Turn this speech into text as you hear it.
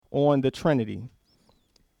on the Trinity,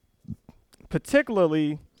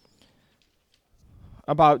 particularly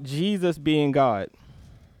about Jesus being God.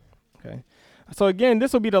 Okay. So again,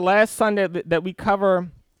 this will be the last Sunday that we cover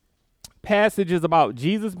passages about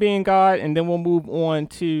Jesus being God, and then we'll move on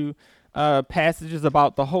to passages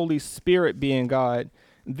about the Holy Spirit being God.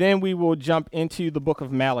 Then we will jump into the book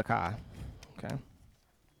of Malachi. Okay.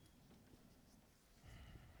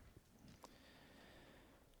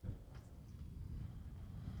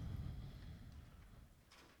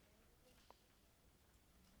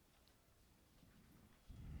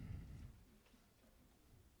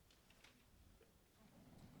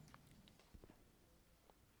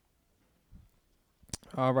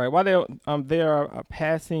 All right. While they're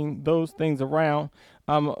passing those things around,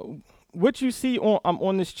 what you see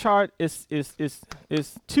on this chart is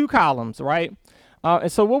two columns, right?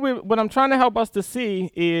 And so what I'm trying to help us to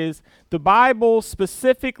see is the Bible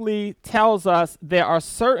specifically tells us there are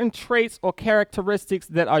certain traits or characteristics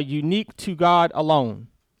that are unique to God alone.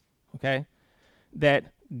 Okay,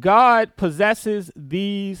 that God possesses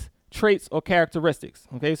these traits or characteristics.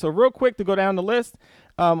 Okay, so real quick to go down the list.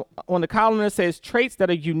 On the column that says traits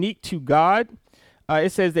that are unique to God,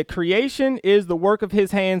 it says that creation is the work of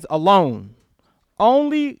his hands alone.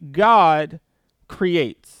 Only God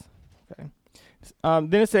creates. Okay.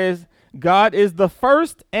 Then it says God is the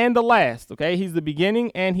first and the last. Okay, he's the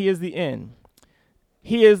beginning and he is the end.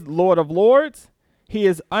 He is Lord of lords. He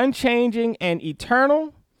is unchanging and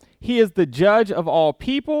eternal. He is the judge of all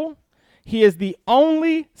people. He is the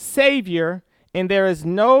only Savior, and there is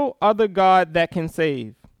no other God that can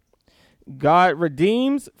save. God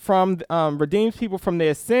redeems people from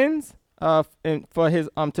their sins, and for his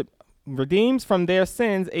redeems from their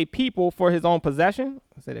sins a people for his own possession.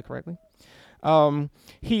 I say that correctly.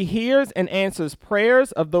 He hears and answers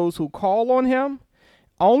prayers of those who call on him.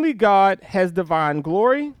 Only God has divine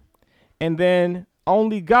glory, and then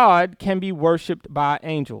only God can be worshipped by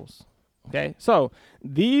angels. Okay, so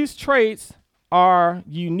these traits are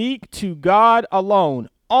unique to God alone.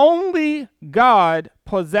 Only God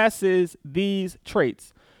possesses these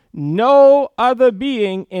traits. No other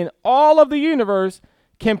being in all of the universe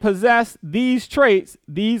can possess these traits.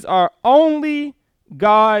 These are only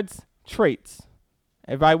God's traits.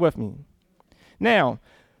 Everybody with me? Now,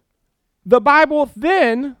 the Bible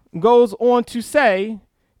then goes on to say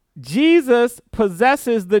Jesus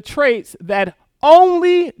possesses the traits that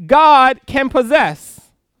only God can possess.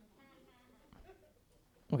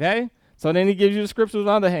 Okay? So then he gives you the scriptures on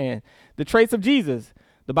the other hand. The traits of Jesus.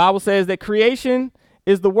 The Bible says that creation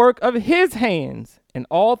is the work of his hands, and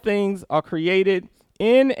all things are created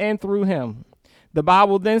in and through him. The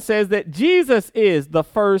Bible then says that Jesus is the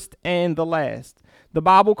first and the last. The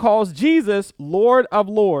Bible calls Jesus Lord of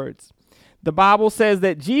Lords. The Bible says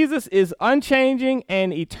that Jesus is unchanging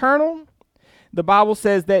and eternal. The Bible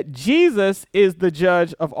says that Jesus is the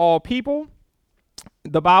judge of all people.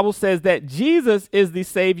 The Bible says that Jesus is the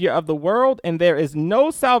Savior of the world, and there is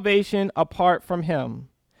no salvation apart from him.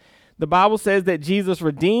 The Bible says that Jesus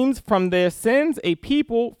redeems from their sins a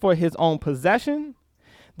people for his own possession.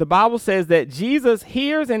 The Bible says that Jesus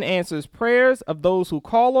hears and answers prayers of those who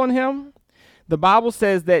call on him. The Bible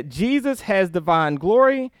says that Jesus has divine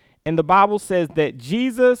glory, and the Bible says that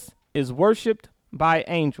Jesus is worshiped by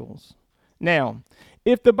angels. Now,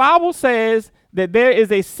 if the Bible says that there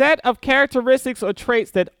is a set of characteristics or traits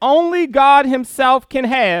that only God himself can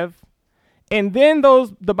have, and then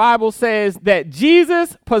the Bible says that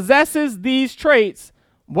Jesus possesses these traits,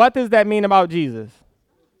 what does that mean about Jesus?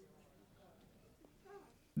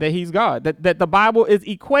 That he's God. That the Bible is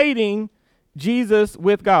equating Jesus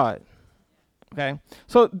with God. Okay,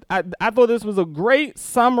 so I thought this was a great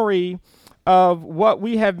summary of what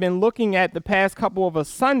we have been looking at the past couple of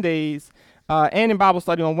Sundays and in Bible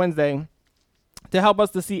study on Wednesday to help us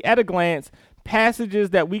to see at a glance passages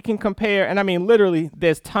that we can compare. And I mean, literally,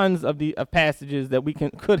 there's tons of passages that we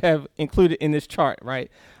could have included in this chart, right?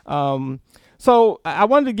 So I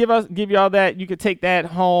wanted to give y'all that. You could take that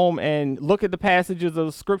home and look at the passages of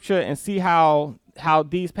the scripture and see how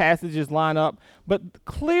these passages line up. But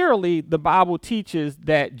clearly the Bible teaches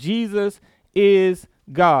that Jesus is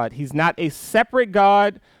God. He's not a separate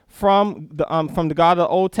God from the God of the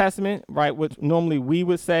Old Testament, right? Which normally we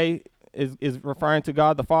would say is referring to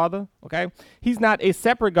God the Father. Okay. He's not a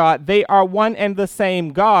separate God. They are one and the same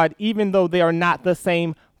God, even though they are not the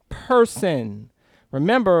same person.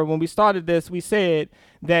 Remember, when we started this, we said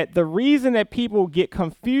that the reason that people get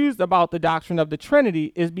confused about the doctrine of the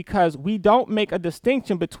Trinity is because we don't make a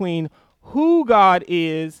distinction between who God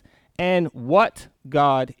is and what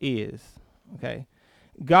God is. Okay.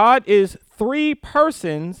 God is three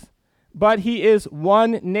persons, but he is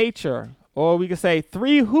one nature. Or we could say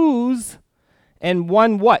three who's and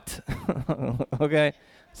one what. Okay.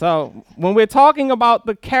 So when we're talking about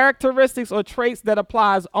the characteristics or traits that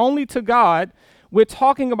applies only to God, we're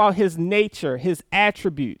talking about his nature, his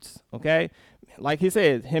attributes. Okay. Like he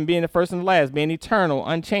said, him being the first and the last, being eternal,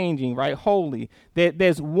 unchanging, right? Holy.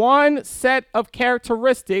 There's one set of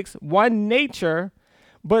characteristics, one nature,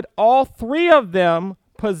 but all three of them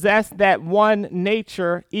possess that one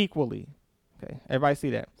nature equally. Okay, everybody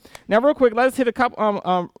see that? Now, real quick, let's hit a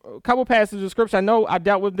couple passages of scripture. I know I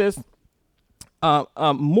dealt with this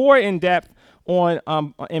more in depth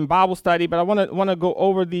on in Bible study, but I want to go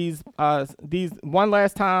over these one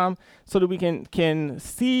last time so that we can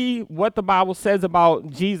see what the Bible says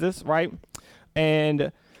about Jesus, right,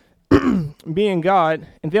 and being God,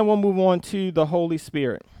 and then we'll move on to the Holy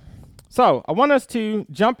Spirit. So I want us to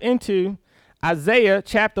jump into Isaiah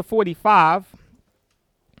chapter 45.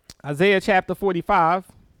 Isaiah chapter 45.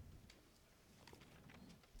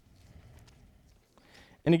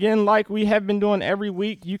 And again, like we have been doing every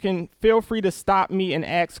week, you can feel free to stop me and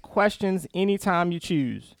ask questions anytime you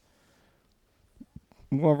choose.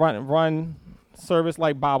 We're going to run service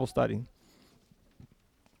like Bible study.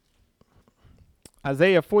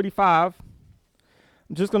 Isaiah 45.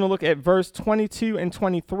 I'm just going to look at verse 22 and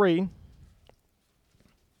 23.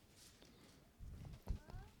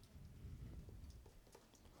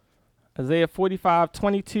 Isaiah 45,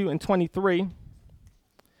 22 and 23.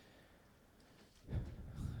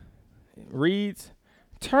 It reads,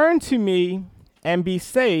 "Turn to me and be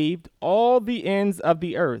saved, all the ends of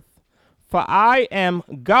the earth, for I am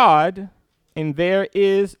God, and there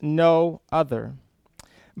is no other.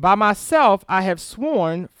 By myself I have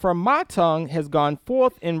sworn, for my tongue has gone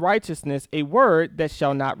forth in righteousness, a word that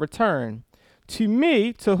shall not return. To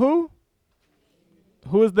me," to who?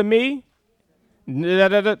 Who is the me?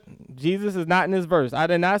 Jesus is not in this verse. I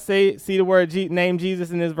did not see the word name Jesus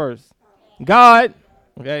in this verse. God.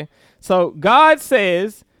 Okay. So God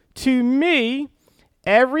says, "To me,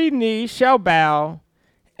 every knee shall bow,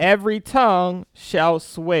 every tongue shall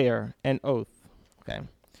swear an oath." Okay.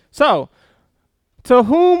 So to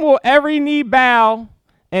whom will every knee bow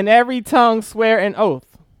and every tongue swear an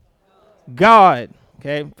oath? God.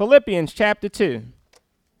 Okay. Philippians chapter 2.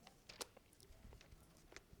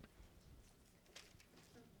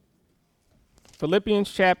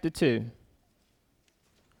 Philippians chapter 2.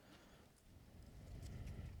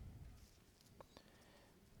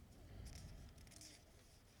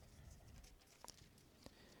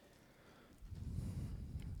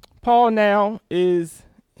 Paul now is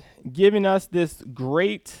giving us this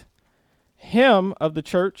great hymn of the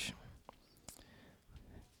church,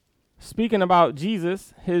 speaking about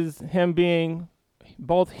Jesus, him being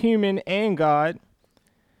both human and God.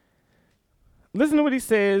 Listen to what he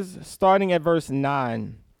says starting at verse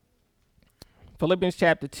 9. Philippians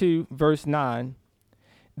chapter 2, verse 9.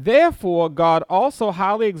 "Therefore God also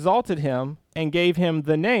highly exalted him and gave him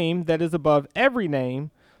the name that is above every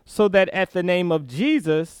name, so that at the name of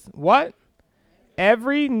Jesus," what?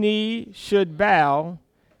 "Every knee should bow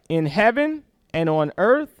in heaven and on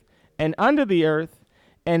earth and under the earth,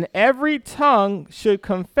 and every tongue should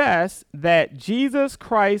confess that Jesus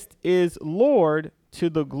Christ is Lord, to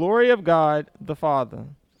the glory of God the Father."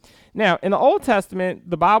 Now, in the Old Testament,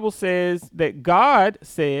 the Bible says that God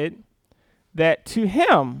said that to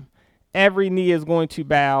him every knee is going to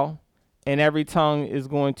bow and every tongue is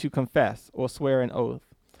going to confess or swear an oath.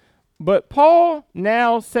 But Paul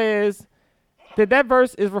now says that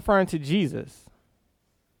verse is referring to Jesus.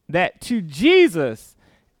 That to Jesus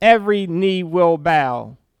every knee will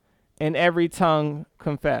bow and every tongue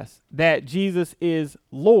confess. That Jesus is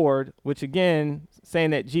Lord, which again,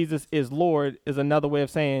 saying that Jesus is Lord is another way of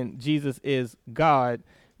saying Jesus is God,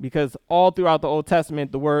 because all throughout the Old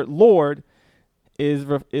Testament, the word Lord is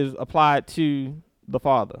applied to the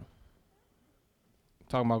Father.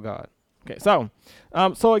 Talking about God. Okay,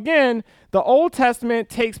 so again, the Old Testament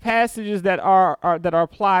takes passages that are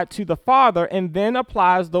applied to the Father and then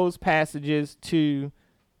applies those passages to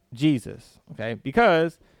Jesus. Okay,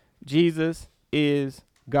 because Jesus is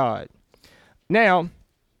God. Now,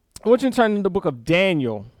 I want you to turn to the book of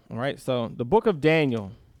Daniel. All right, so the book of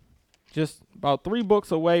Daniel, just about 3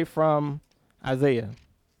 books away from Isaiah.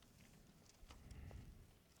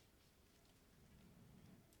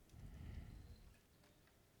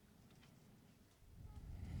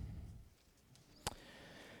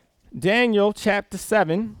 Daniel chapter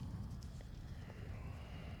 7.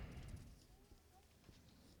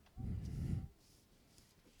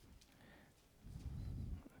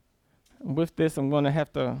 With this, I'm going to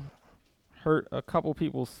have to hurt a couple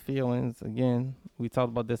people's feelings. Again, we talked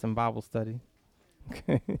about this in Bible study.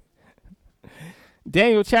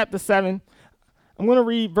 Daniel chapter 7. I'm going to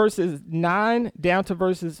read verses 9 down to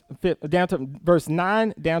verse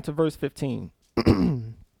 9 down to verse 15.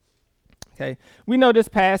 Okay. We know this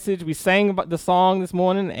passage. We sang about the song this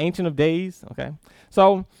morning, the Ancient of Days. Okay.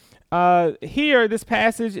 So here, this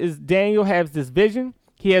passage is Daniel has this vision.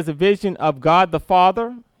 He has a vision of God the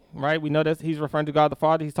Father, right? We know that he's referring to God the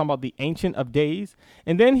Father. He's talking about the Ancient of Days.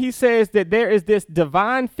 And then he says that there is this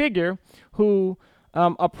divine figure who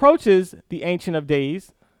approaches the Ancient of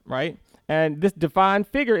Days, right? And this divine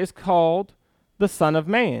figure is called the Son of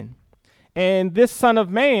Man. And this Son of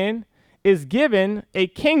Man is given a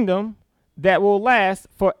kingdom that will last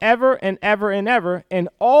forever and ever and ever, and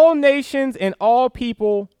all nations and all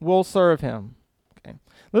people will serve him. Okay.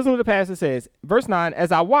 Listen to what the passage says. Verse 9,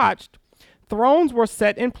 as I watched, thrones were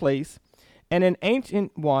set in place, and an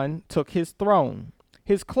ancient one took his throne.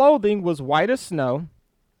 His clothing was white as snow,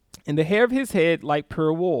 and the hair of his head like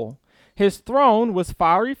pure wool. His throne was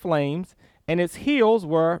fiery flames, and its heels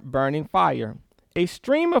were burning fire. A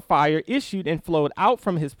stream of fire issued and flowed out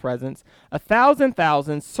from his presence.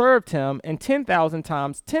 1,000,000 served him, and 10,000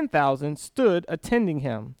 times 10,000 stood attending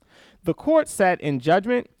him. The court sat in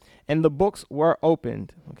judgment, and the books were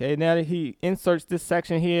opened. Okay, now that he inserts this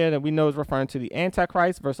section here that we know is referring to the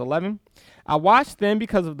Antichrist, verse 11. I watched then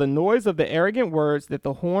because of the noise of the arrogant words that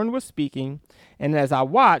the horn was speaking, and as I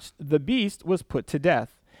watched, the beast was put to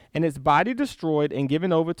death, and its body destroyed and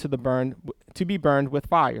given over to be burned with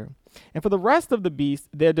fire. And for the rest of the beasts,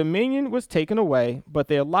 their dominion was taken away, but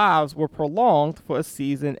their lives were prolonged for a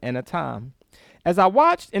season and a time. As I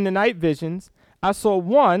watched in the night visions, I saw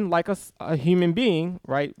one like a human being,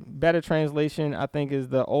 right? Better translation, I think, is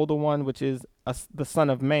the older one, which is the Son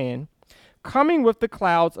of Man, coming with the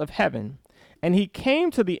clouds of heaven. And he came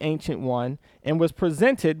to the Ancient One and was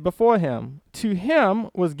presented before him. To him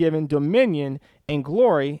was given dominion and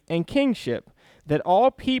glory and kingship, that all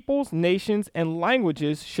peoples, nations, and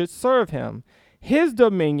languages should serve him. His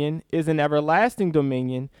dominion is an everlasting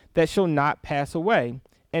dominion that shall not pass away,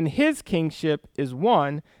 and his kingship is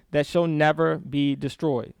one that shall never be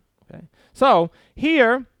destroyed. Okay? So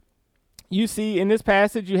here you see in this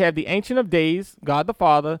passage, you have the Ancient of Days, God the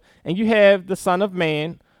Father, and you have the Son of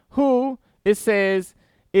Man, who it says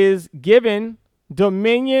is given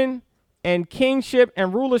dominion and kingship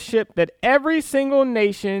and rulership that every single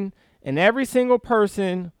nation and every single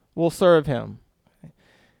person will serve him.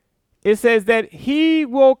 It says that he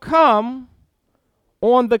will come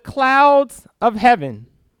on the clouds of heaven.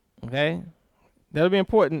 Okay? That'll be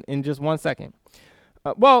important in just 1 second.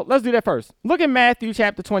 Well, let's do that first. Look at Matthew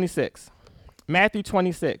chapter 26. Matthew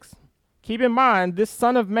 26. Keep in mind, this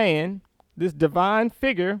Son of Man, this divine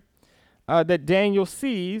figure that Daniel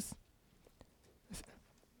sees,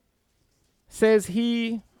 says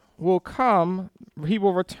he will come, he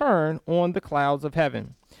will return on the clouds of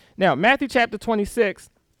heaven. Now, Matthew chapter 26,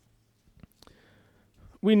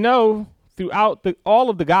 we know throughout all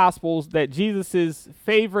of the Gospels that Jesus'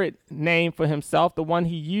 favorite name for himself, the one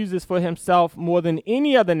he uses for himself more than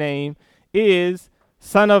any other name, is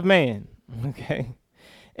Son of Man. Okay?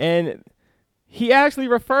 And he actually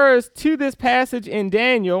refers to this passage in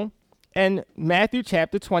Daniel and Matthew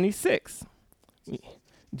chapter 26.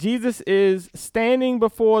 Jesus is standing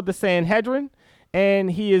before the Sanhedrin,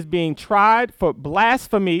 and he is being tried for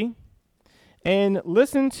blasphemy. And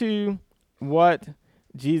listen to what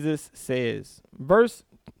Jesus says.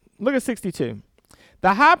 Look at 62.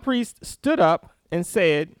 The high priest stood up and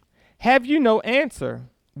said, "Have you no answer?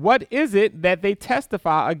 What is it that they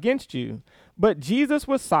testify against you?" But Jesus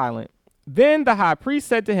was silent. Then the high priest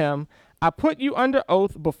said to him, "I put you under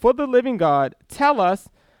oath before the living God. Tell us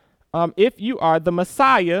if you are the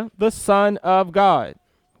Messiah, the Son of God."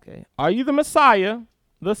 Okay. Are you the Messiah,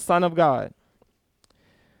 the Son of God?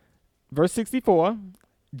 Verse 64,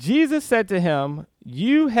 Jesus said to him,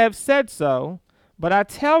 "You have said so, but I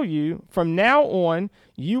tell you, from now on,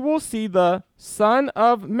 you will see the Son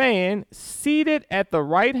of Man seated at the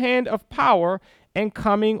right hand of power and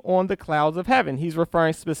coming on the clouds of heaven." He's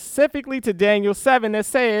referring specifically to Daniel 7 that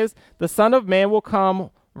says the Son of Man will come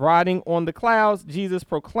riding on the clouds. Jesus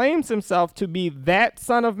proclaims himself to be that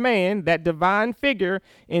Son of Man, that divine figure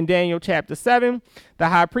in Daniel chapter 7. The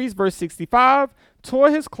high priest, verse 65, tore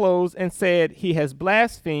his clothes and said, "He has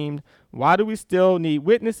blasphemed. Why do we still need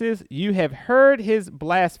witnesses? You have heard his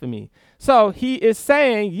blasphemy." So he is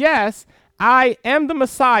saying, yes, I am the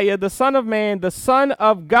Messiah, the Son of Man, the Son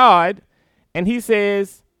of God. And he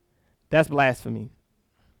says, that's blasphemy.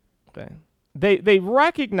 Okay. They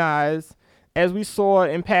recognize, as we saw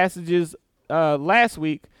in passages last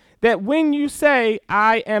week, that when you say,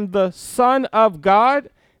 I am the Son of God,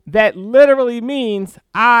 that literally means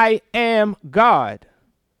I am God.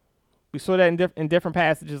 We saw that in different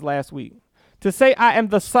passages last week. To say I am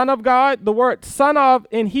the Son of God, the word son of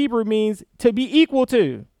in Hebrew means to be equal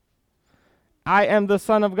to. I am the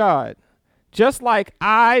Son of God. Just like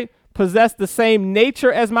I possess the same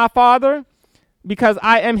nature as my Father because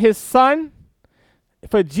I am his son,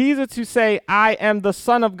 for Jesus to say I am the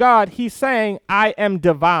Son of God, he's saying I am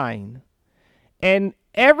divine. And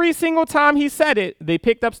every single time he said it, they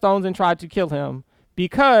picked up stones and tried to kill him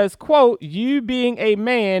because, quote, you being a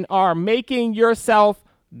man are making yourself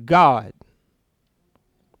God.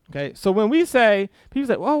 Okay, so when we say, people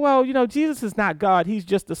say, oh, well, Jesus is not God. He's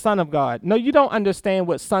just the Son of God. No, you don't understand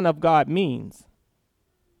what Son of God means.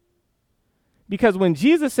 Because when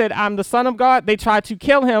Jesus said, I'm the Son of God, they tried to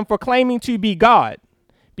kill him for claiming to be God.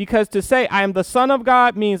 Because to say I am the Son of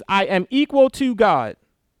God means I am equal to God.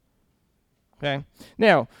 Okay,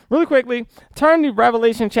 now, really quickly, turn to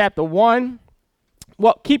Revelation chapter 1.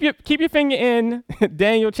 Well, keep your finger in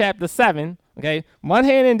Daniel chapter 7. Okay, one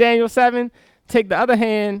hand in Daniel 7. Take the other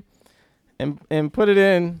hand and put it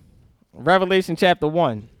in Revelation chapter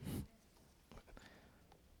 1.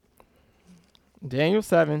 Daniel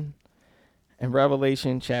 7 and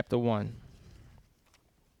Revelation chapter 1.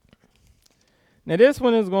 Now this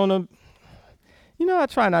one is going to, I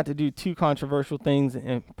try not to do too controversial things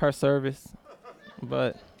per service,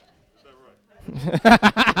 but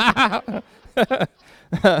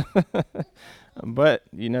but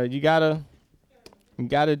you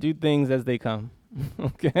gotta do things as they come.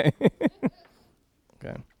 Okay.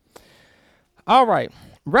 Okay. All right.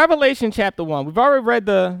 Revelation chapter 1. We've already read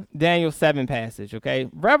the Daniel 7 passage. Okay.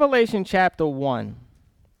 Revelation chapter 1.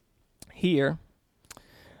 Here,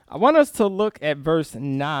 I want us to look at verse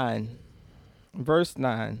 9. Verse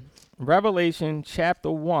 9. Revelation chapter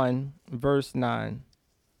 1, verse 9.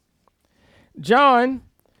 John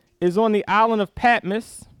is on the island of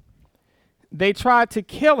Patmos. They tried to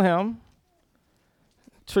kill him.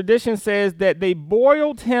 Tradition says that they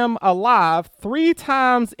boiled him alive 3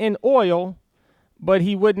 times in oil, but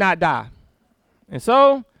he would not die. And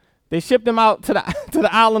so they shipped him out to the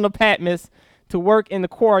island of Patmos to work in the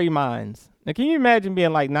quarry mines. Now, can you imagine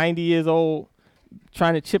being like 90 years old,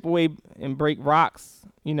 trying to chip away and break rocks,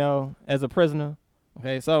 as a prisoner?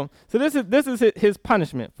 Okay, so this is his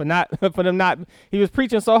punishment for them not. He was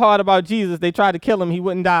preaching so hard about Jesus, they tried to kill him. He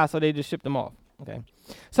wouldn't die, so they just shipped him off. Okay,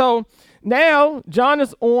 so now John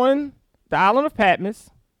is on the island of Patmos,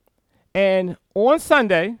 and on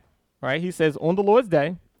Sunday, right? He says on the Lord's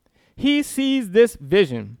day, he sees this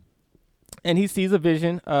vision, and he sees a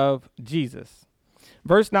vision of Jesus.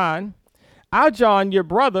 Verse 9. I, John, your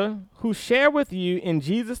brother, who share with you in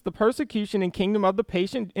Jesus the persecution and kingdom of the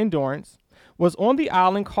patient endurance, was on the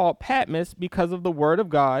island called Patmos because of the word of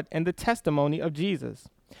God and the testimony of Jesus.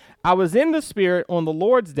 I was in the Spirit on the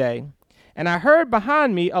Lord's day, and I heard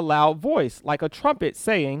behind me a loud voice, like a trumpet,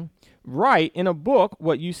 saying, write in a book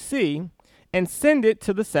what you see, and send it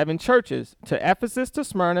to the 7 churches, to Ephesus, to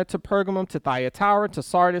Smyrna, to Pergamum, to Thyatira, to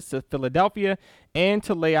Sardis, to Philadelphia, and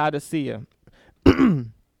to Laodicea.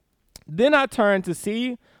 Then I turned to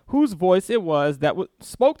see whose voice it was that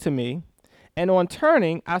spoke to me, and on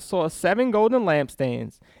turning, I saw 7 golden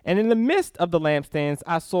lampstands, and in the midst of the lampstands,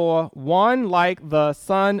 I saw one like the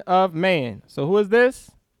Son of Man. So who is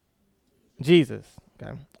this? Jesus.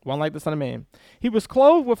 Okay. One like the Son of Man. He was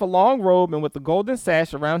clothed with a long robe and with a golden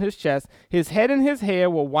sash around his chest. His head and his hair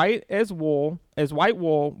were white as white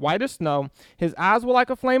wool, white as snow. His eyes were like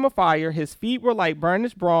a flame of fire. His feet were like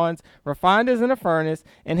burnished bronze, refined as in a furnace.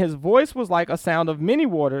 And his voice was like a sound of many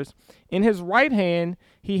waters. In his right hand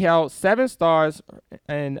he held 7 stars,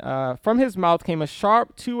 and from his mouth came a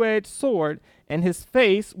sharp 2-edged sword, and his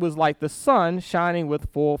face was like the sun shining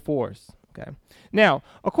with full force. Okay. Now,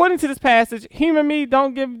 according to this passage, humor me,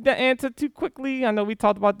 don't give the answer too quickly. I know we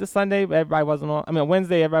talked about this Sunday, but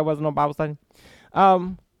Wednesday, everybody wasn't on Bible study.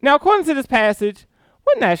 Now, according to this passage,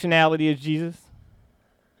 what nationality is Jesus?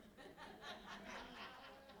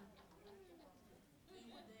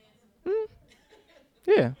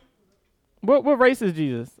 Yeah. What race is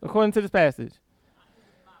Jesus, according to this passage?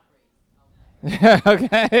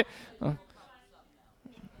 Okay.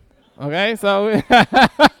 Okay, so...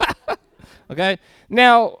 Okay.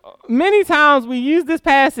 Now, many times we use this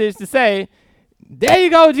passage to say, there you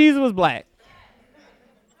go, Jesus was black.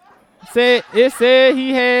 It said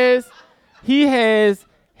he has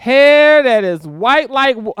hair that is white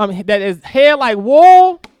that is hair like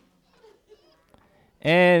wool,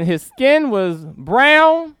 and his skin was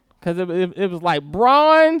brown because it was like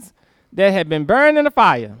bronze that had been burned in the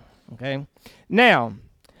fire. Okay. Now,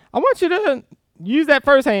 I want you to use that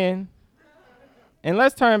first hand, and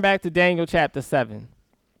let's turn back to Daniel chapter 7.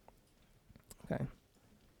 Okay.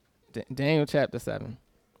 Daniel chapter 7.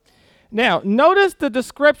 Now, notice the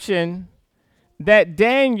description that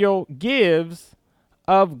Daniel gives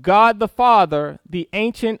of God the Father, the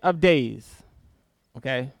Ancient of Days.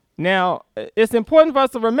 Okay. Now, it's important for us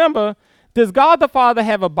to remember, does God the Father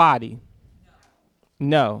have a body?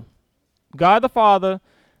 No. God the Father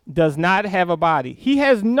does not have a body. He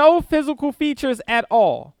has no physical features at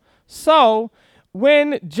all. So,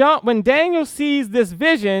 when Daniel sees this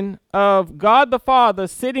vision of God the Father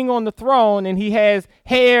sitting on the throne, and he has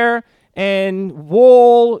hair and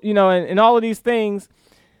wool, and all of these things,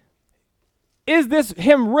 is this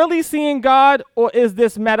him really seeing God, or is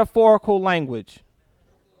this metaphorical language?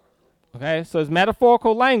 Okay, so it's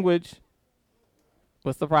metaphorical language.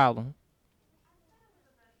 What's the problem?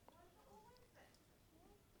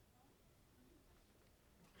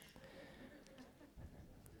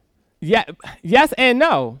 Yeah, yes and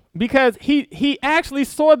no, because he actually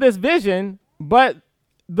saw this vision, but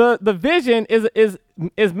the vision is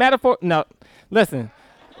metaphor. No, listen,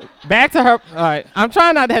 back to her. All right, I'm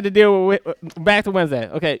trying not to have to deal with back to Wednesday.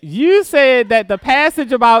 Okay, you said that the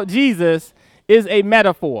passage about Jesus is a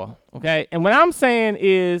metaphor. Okay, and what I'm saying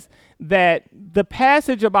is that the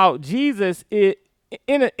passage about Jesus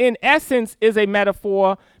in essence is a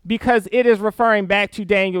metaphor because it is referring back to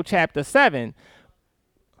Daniel chapter 7.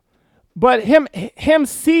 But him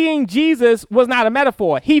seeing Jesus was not a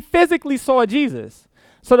metaphor. He physically saw Jesus.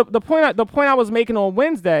 So the point I was making on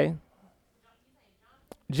Wednesday,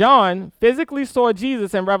 John physically saw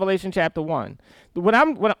Jesus in Revelation chapter 1.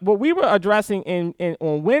 What we were addressing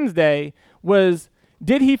on Wednesday was,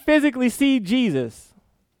 did he physically see Jesus?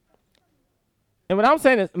 And what I'm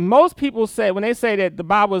saying is, most people say, when they say that the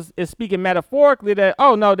Bible is speaking metaphorically, that,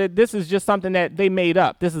 oh no, that this is just something that they made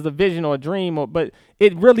up. This is a vision or a dream, but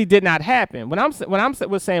it really did not happen. What I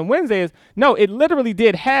was saying Wednesday is, no, it literally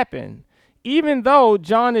did happen. Even though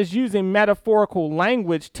John is using metaphorical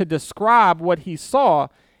language to describe what he saw,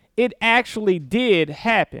 it actually did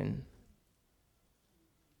happen.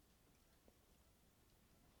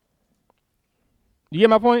 You get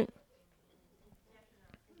my point?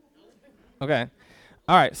 Okay.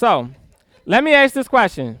 All right, so let me ask this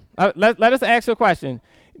question. Let us ask a question.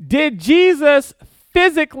 Did Jesus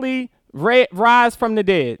physically rise from the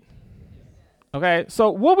dead? Okay, so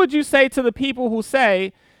what would you say to the people who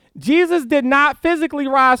say Jesus did not physically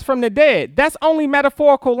rise from the dead? That's only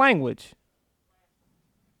metaphorical language.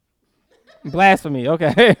 Blasphemy,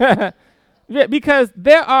 okay. Yeah, because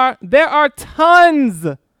there are tons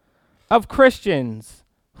of Christians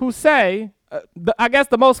who say, I guess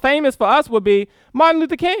the most famous for us would be Martin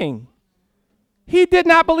Luther King. He did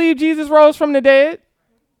not believe Jesus rose from the dead.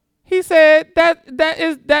 He said that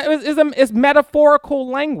is metaphorical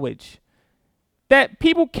language. That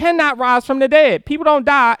people cannot rise from the dead. People don't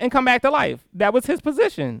die and come back to life. That was his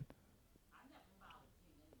position.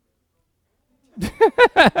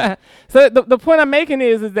 So the point I'm making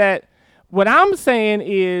is that what I'm saying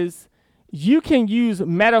is, you can use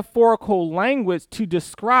metaphorical language to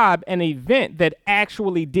describe an event that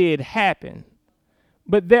actually did happen.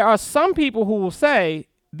 But there are some people who will say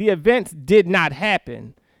the events did not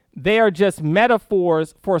happen. They are just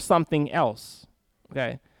metaphors for something else.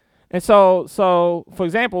 Okay? And so for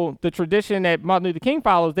example, the tradition that Martin Luther King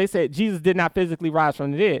follows, they said Jesus did not physically rise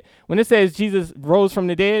from the dead. When it says Jesus rose from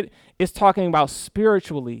the dead, it's talking about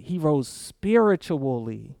spiritually. He rose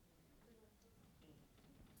spiritually.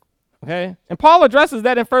 Okay, and Paul addresses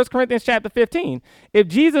that in 1 Corinthians chapter 15. If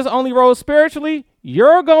Jesus only rose spiritually,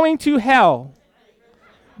 you're going to hell.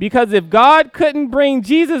 Because if God couldn't bring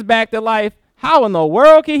Jesus back to life, how in the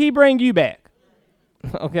world can he bring you back?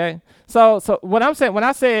 Okay, so what I'm saying, when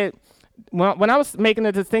I was making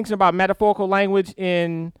the distinction about metaphorical language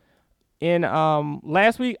in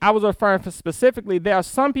last week, I was referring to specifically, there are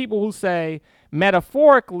some people who say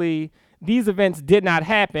metaphorically these events did not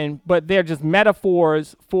happen, but they're just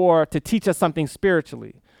metaphors to teach us something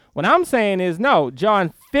spiritually. What I'm saying is, no,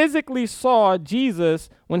 John physically saw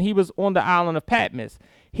Jesus when he was on the island of Patmos.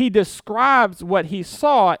 He describes what he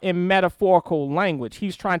saw in metaphorical language.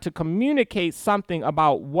 He's trying to communicate something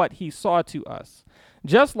about what he saw to us.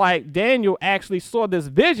 Just like Daniel actually saw this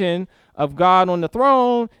vision of God on the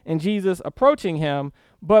throne and Jesus approaching him,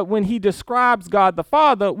 but when he describes God the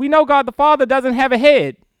Father, we know God the Father doesn't have a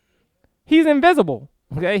head. He's invisible.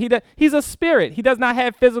 Okay, he's a spirit. He does not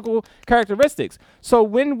have physical characteristics. So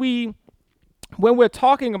when we're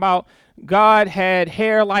talking about God had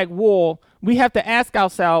hair like wool, we have to ask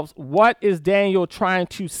ourselves, what is Daniel trying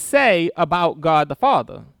to say about God the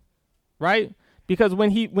Father? Right? Because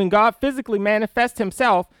when God physically manifests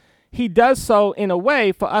himself, he does so in a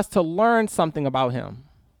way for us to learn something about him.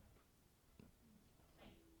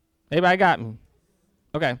 Everybody got me?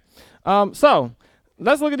 Okay. So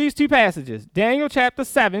let's look at these two passages, Daniel chapter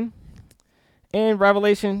 7 and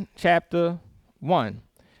Revelation chapter 1.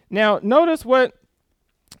 Now, notice what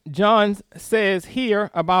John says here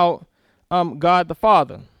about God the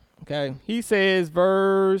Father. Okay. He says,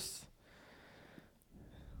 verse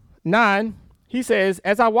 9, he says,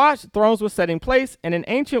 as I watched, thrones were set in place, and an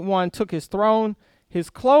ancient one took his throne. His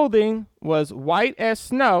clothing was white as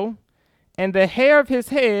snow, and the hair of his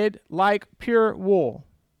head like pure wool.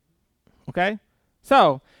 Okay?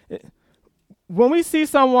 So, when we see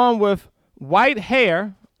someone with white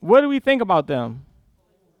hair, what do we think about them?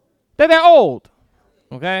 That they're old.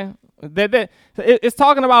 Okay? It's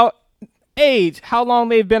talking about age, how long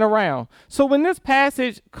they've been around. So when this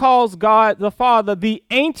passage calls God the Father the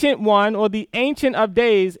Ancient One or the Ancient of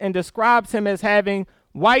Days and describes him as having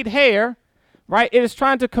white hair, right, it is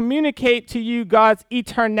trying to communicate to you God's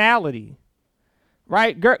eternality,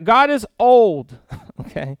 right? God is old,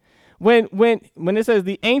 okay? When it says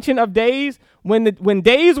the Ancient of Days, when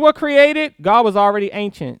days were created, God was already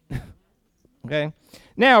ancient, okay?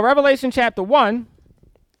 Now, Revelation chapter 1,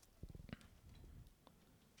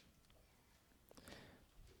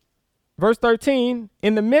 verse 13,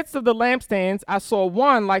 in the midst of the lampstands, I saw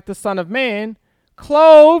one like the Son of Man,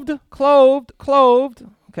 clothed,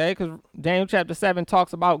 okay, because Daniel chapter 7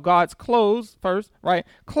 talks about God's clothes first, right?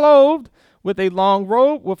 Clothed with a long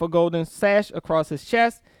robe with a golden sash across his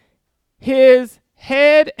chest. His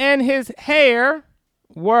head and his hair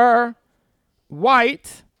were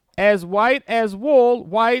white as wool,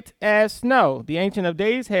 white as snow. The Ancient of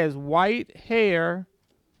Days has white hair,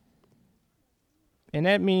 and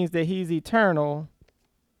that means that he's eternal.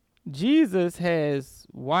 Jesus has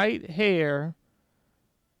white hair,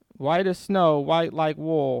 white as snow, white like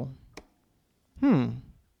wool.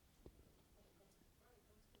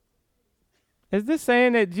 Is this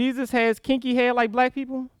saying that Jesus has kinky hair like black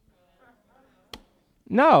people?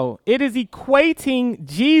 No, it is equating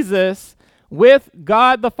Jesus with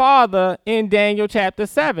God the Father in Daniel chapter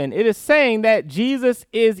 7. It is saying that Jesus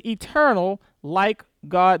is eternal like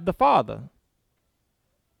God the Father.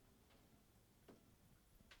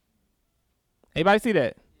 Everybody see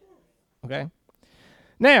that? Okay.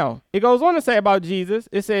 Now, it goes on to say about Jesus,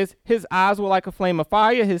 it says, his eyes were like a flame of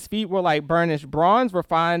fire, his feet were like burnished bronze,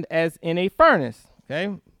 refined as in a furnace.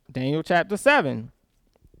 Okay. Daniel chapter 7.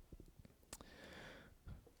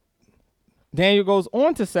 Daniel goes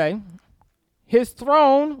on to say, his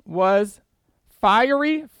throne was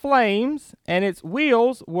fiery flames, and its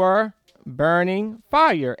wheels were burning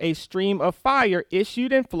fire. A stream of fire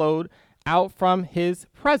issued and flowed out from his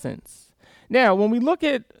presence. Now, when we look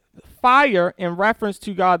at fire in reference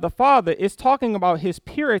to God the Father, it's talking about his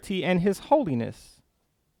purity and his holiness.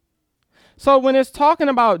 So when it's talking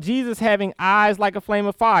about Jesus having eyes like a flame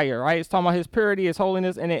of fire, right? It's talking about his purity, his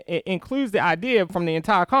holiness, and it includes the idea from the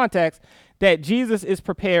entire context that Jesus is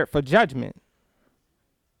prepared for judgment.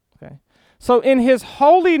 Okay. So in his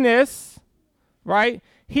holiness, right,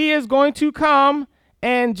 he is going to come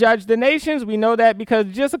and judge the nations. We know that because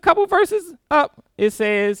just a couple verses up, it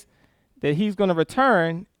says that he's going to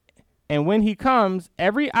return, and when he comes,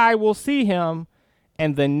 every eye will see him,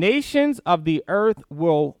 and the nations of the earth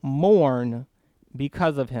will mourn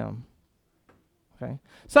because of him. Okay.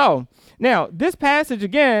 So now this passage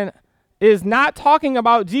again is not talking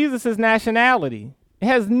about Jesus' nationality.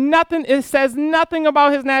 It says nothing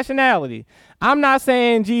about his nationality. I'm not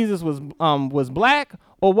saying Jesus was black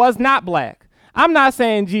or was not black. I'm not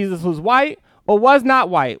saying Jesus was white or was not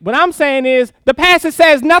white. What I'm saying is the passage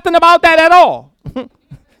says nothing about that at all.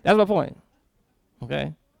 That's my point.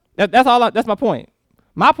 Okay? That's my point.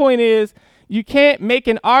 My point is you can't make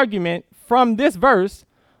an argument from this verse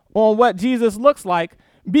on what Jesus looks like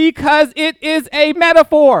because it is a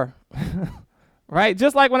metaphor. Right?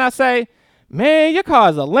 Just like when I say, man, your car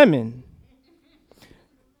is a lemon.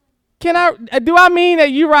 Do I mean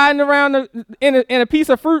that you riding around in a piece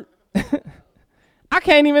of fruit? I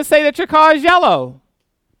can't even say that your car is yellow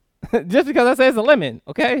just because I say it's a lemon,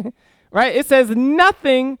 okay? Right? It says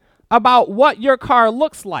nothing about what your car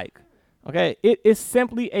looks like, okay? It is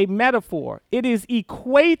simply a metaphor. It is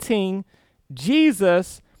equating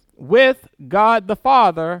Jesus with God the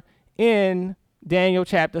Father in Daniel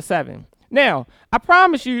chapter 7. Now, I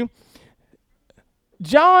promise you,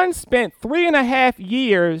 John spent 3.5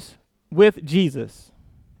 years with Jesus.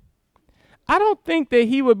 I don't think that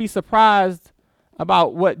he would be surprised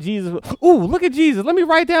about what Jesus. Ooh, look at Jesus. Let me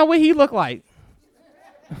write down what he looked like.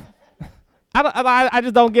 I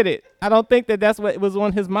just don't get it. I don't think that that's what was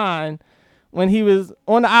on his mind when he was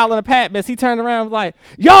on the island of Patmos. He turned around and was like,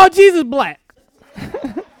 y'all, Jesus black.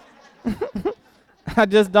 I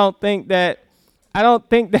just don't think that. I don't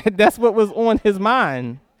think that that's what was on his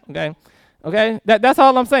mind. Okay. Okay. That's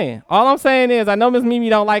all I'm saying. All I'm saying is I know Miss Mimi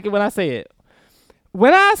don't like it when I say it.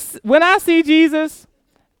 When I see Jesus,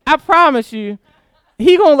 I promise you,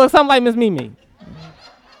 he gonna look something like Miss Mimi.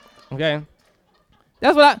 Okay.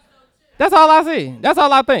 That's all I see. That's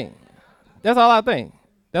all I think. That's all I think.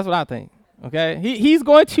 That's what I think. Okay. He's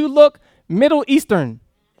going to look Middle Eastern.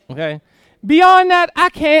 Okay. Beyond that, I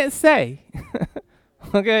can't say.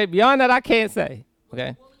 Okay. Beyond that, I can't say.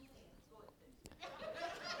 Okay.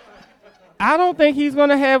 I don't think he's going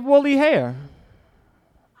to have woolly hair.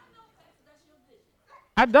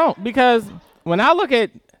 I don't, because when I look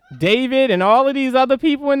at David and all of these other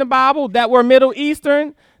people in the Bible that were Middle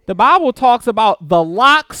Eastern, the Bible talks about the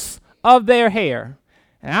locks of their hair.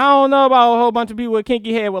 And I don't know about a whole bunch of people with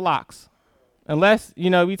kinky hair with locks. Unless,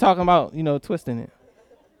 we talking about, twisting it.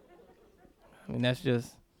 I mean,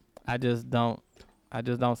 I just don't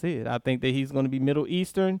see it. I think that he's going to be Middle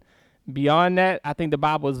Eastern. Beyond that, I think the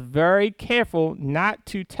Bible is very careful not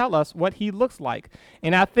to tell us what he looks like.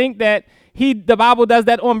 And I think that the Bible does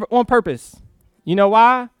that on purpose. You know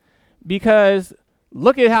why? Because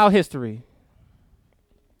look at how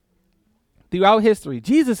throughout history,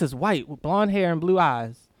 Jesus is white with blonde hair and blue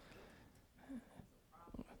eyes.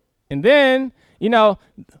 And then,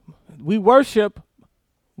 we worship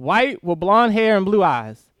white with blonde hair and blue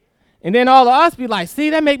eyes. And then all of us be like, see,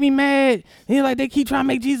 that make me mad. And like, they keep trying to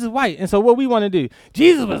make Jesus white. And so what we want to do,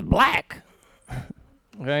 Jesus was black.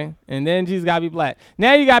 Okay. And then Jesus got to be black.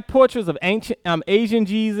 Now you got portraits of ancient Asian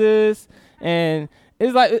Jesus. And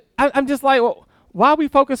it's like, I'm just like, well, why we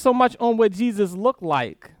focus so much on what Jesus looked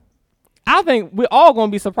like? I think we're all going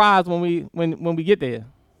to be surprised when we get there.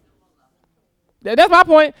 That's my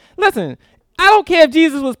point. Listen, I don't care if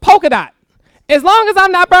Jesus was polka dot. As long as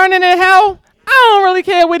I'm not burning in hell, I don't really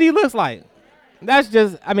care what he looks like. That's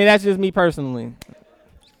just me personally.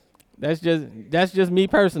 That's just me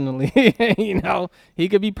personally. He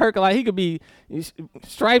could be percolate. He could be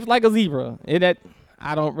striped like a zebra.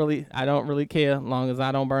 I don't really care as long as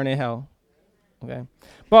I don't burn in hell. Okay.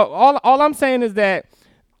 But all I'm saying is that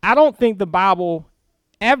I don't think the Bible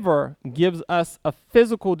ever gives us a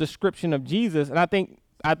physical description of Jesus. And I think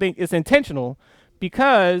it's intentional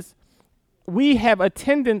because we have a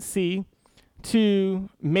tendency to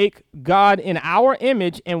make God in our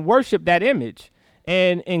image and worship that image.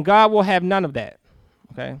 And God will have none of that.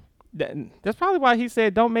 Okay. That's probably why he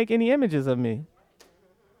said, don't make any images of me.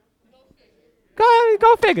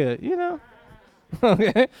 Go figure,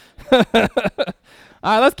 Okay. All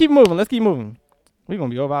right, let's keep moving. We're going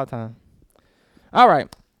to be over our time. All right.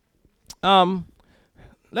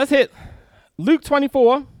 Let's hit Luke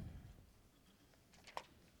 24.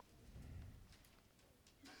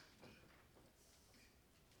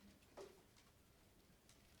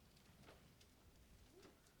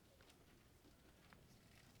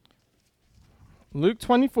 Luke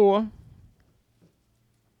 24.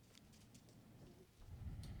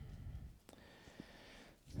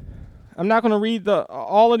 I'm not going to read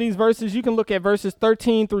all of these verses. You can look at verses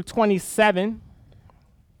 13 through 27.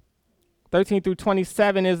 13 through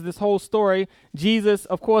 27 is this whole story. Jesus,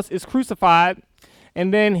 of course, is crucified,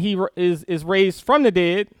 and then he is raised from the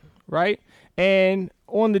dead, right? And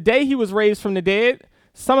on the day he was raised from the dead,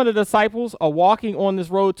 some of the disciples are walking on this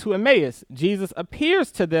road to Emmaus. Jesus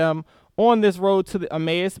appears to them on this road to the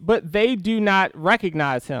Emmaus, but they do not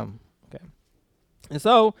recognize him. Okay. And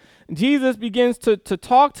so Jesus begins to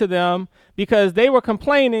talk to them because they were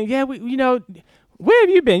complaining, where have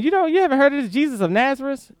you been? You haven't heard of this Jesus of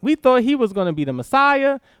Nazareth? We thought he was going to be the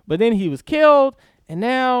Messiah, but then he was killed, and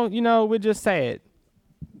now, we're just sad.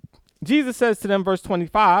 Jesus says to them, verse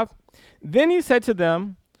 25, then he said to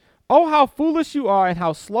them, oh, how foolish you are and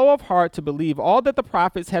how slow of heart to believe all that the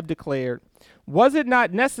prophets have declared. Was it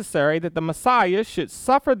not necessary that the Messiah should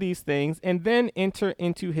suffer these things and then enter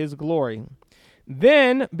into his glory?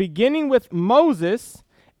 Then, beginning with Moses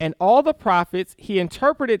and all the prophets, he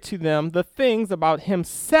interpreted to them the things about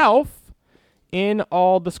himself in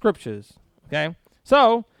all the scriptures. Okay?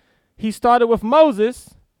 So, he started with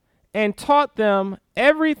Moses and taught them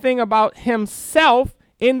everything about himself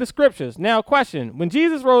in the scriptures. Now, question, when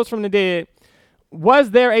Jesus rose from the dead,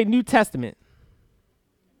 was there a New Testament?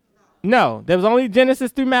 No, there was only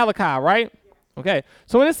Genesis through Malachi, right? Okay,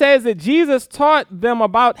 so when it says that Jesus taught them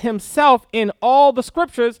about himself in all the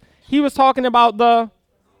scriptures, he was talking about the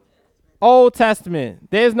Old Testament.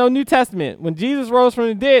 There's no New Testament. When Jesus rose from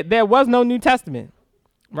the dead, there was no New Testament,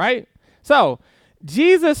 right? So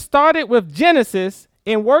Jesus started with Genesis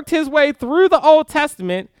and worked his way through the Old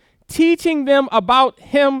Testament, teaching them about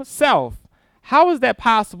himself. How is that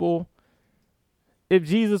possible if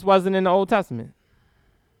Jesus wasn't in the Old Testament?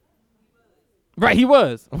 Right, he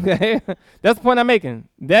was. Okay, that's the point I'm making.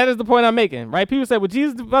 That is the point I'm making. Right? People say, well,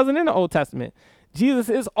 Jesus wasn't in the Old Testament. Jesus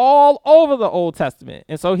is all over the Old Testament.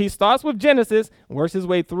 And so he starts with Genesis, works his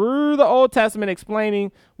way through the Old Testament,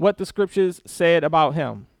 explaining what the scriptures said about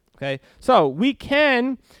him. Okay, so we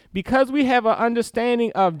can, because we have an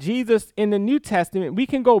understanding of Jesus in the New Testament, we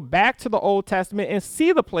can go back to the Old Testament and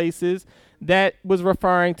see the places that was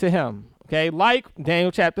referring to him. Okay, like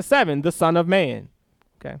Daniel chapter 7, the Son of Man.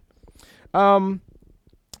 Okay.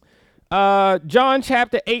 John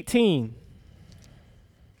chapter 18.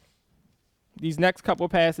 These next couple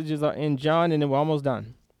of passages are in John, and then we're almost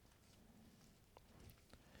done.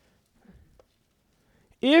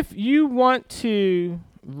 If you want to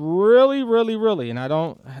really, and I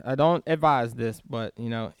don't advise this, but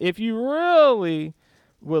if you really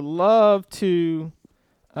would love to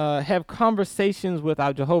have conversations with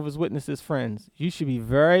our Jehovah's Witnesses friends, you should be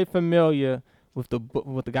very familiar with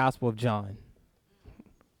the Gospel of John.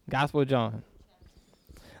 Gospel of John.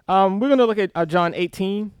 We're going to look at John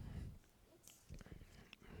 18.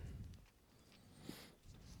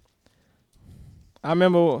 I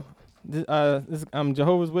remember this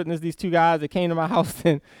Jehovah's Witness, these two guys that came to my house,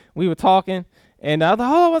 and we were talking, and I was like,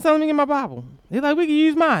 hold on, let me get my Bible. They're like, we can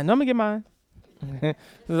use mine. Let me get mine.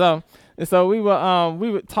 So we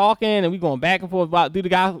were talking, and we going back and forth about do the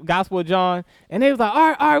Gospel of John, and they was like,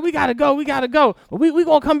 all right, we gotta go. But we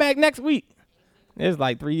gonna come back next week. It was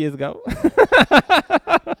like 3 years ago.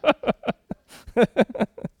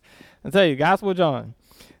 I tell you, Gospel of John.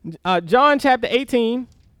 John chapter 18.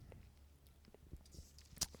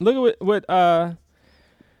 Look at what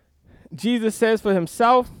Jesus says for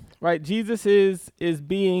himself, right? Jesus is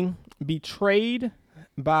being betrayed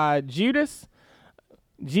by Judas.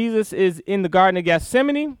 Jesus is in the Garden of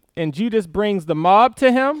Gethsemane, and Judas brings the mob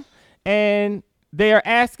to him, and they are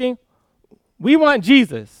asking, we want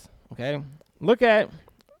Jesus. Okay, look at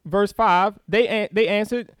verse 5. They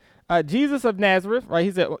answered, Jesus of Nazareth,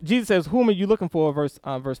 right? Jesus says, whom are you looking for? Verse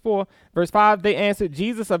 4. Verse 5, they answered,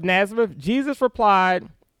 Jesus of Nazareth. Jesus replied,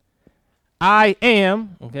 I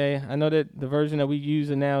am. Okay, I know that the version that we use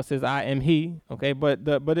now says I am he. Okay, but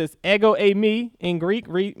it's ego eimi in Greek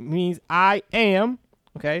means I am.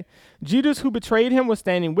 Okay, Judas, who betrayed him, was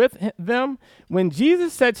standing with them. When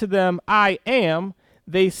Jesus said to them, I am,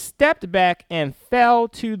 they stepped back and fell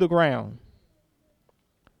to the ground.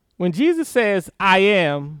 When Jesus says, I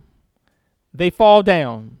am, they fall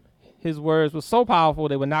down. His words were so powerful,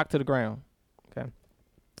 they were knocked to the ground. Okay.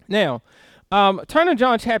 Now, turn to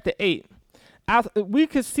John chapter 8. We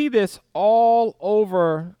could see this all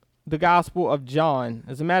over the Gospel of John.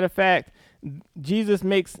 As a matter of fact, Jesus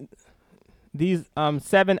makes these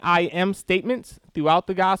 7 I am statements throughout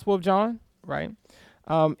the Gospel of John, right?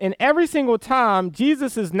 And every single time,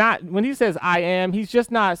 Jesus is not, when he says I am, he's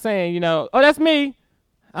just not saying, oh, that's me.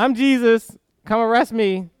 I'm Jesus. Come arrest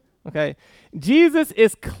me. Okay. Jesus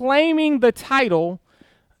is claiming the title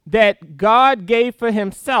that God gave for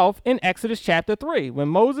himself in Exodus chapter 3. When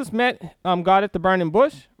Moses met God at the burning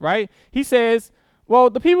bush, right? He says, well,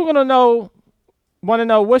 the people want to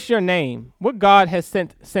know what's your name, what God has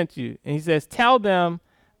sent you. And he says, tell them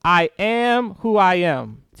I am who I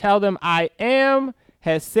am. Tell them I am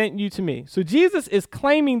has sent you to me. So Jesus is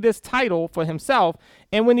claiming this title for himself.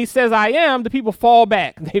 And when he says I am, the people fall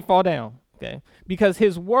back. They fall down. Okay. Because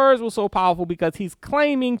his words were so powerful, because he's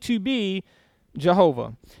claiming to be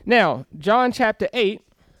Jehovah. Now, John chapter 8,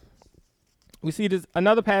 we see this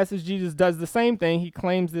another passage. Jesus does the same thing. He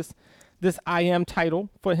claims this I am title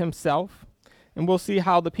for himself. And we'll see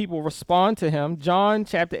how the people respond to him. John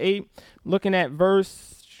chapter 8, looking at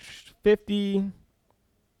verse 50.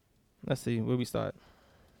 Let's see, where we start.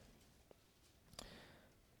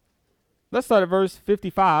 Let's start at verse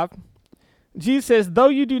 55. Jesus says, though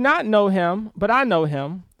you do not know him, but I know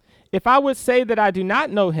him. If I would say that I do not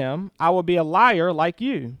know him, I will be a liar like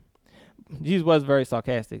you. Jesus was very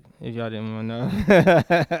sarcastic, if y'all didn't want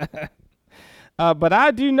to know. But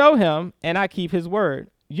I do know him, and I keep his word.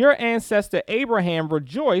 Your ancestor Abraham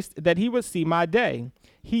rejoiced that he would see my day.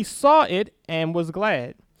 He saw it and was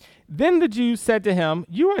glad. Then the Jews said to him,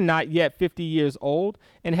 you are not yet 50 years old,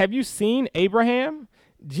 and have you seen Abraham?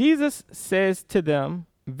 Jesus says to them,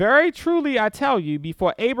 very truly I tell you,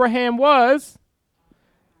 before Abraham was,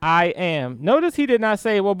 I am. Notice he did not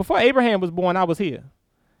say, well, before Abraham was born, I was here.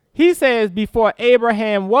 He says, before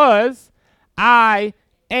Abraham was, I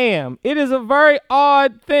am. It is a very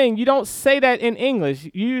odd thing. You don't say that in English.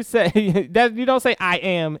 You say that you don't say I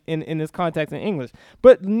am in this context in English.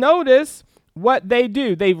 But notice what they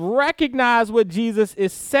do. They recognize what Jesus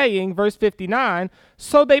is saying, verse 59.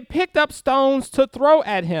 So they picked up stones to throw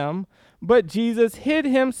at him, but Jesus hid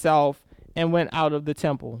himself and went out of the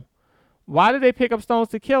temple. Why did they pick up stones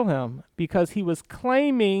to kill him? Because he was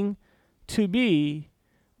claiming to be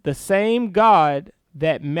the same God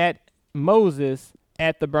that met Moses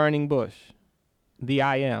at the burning bush, the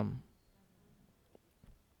I am.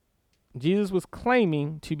 Jesus was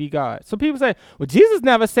claiming to be God. So people say, well, Jesus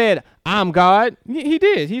never said, I'm God. He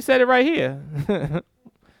did. He said it right here.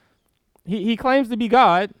 he claims to be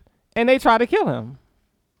God, and they try to kill him.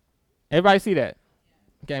 Everybody see that?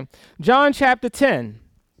 Okay. John chapter 10.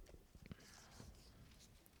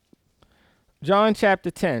 John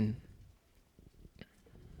chapter 10.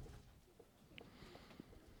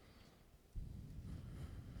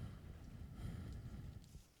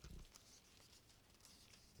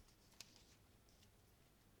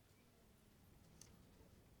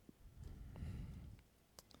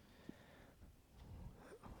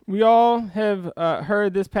 We all have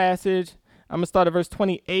heard this passage. I'm going to start at verse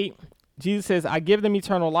 28. Jesus says, I give them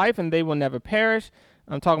eternal life, and they will never perish.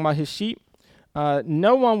 I'm talking about his sheep.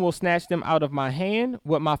 No one will snatch them out of my hand.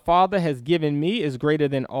 What my Father has given me is greater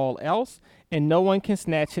than all else, and no one can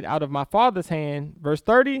snatch it out of my Father's hand. Verse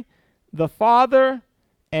 30, the Father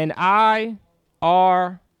and I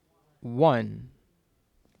are one.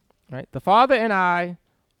 Right? The Father and I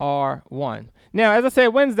are one. Now, as I said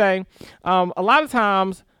Wednesday, a lot of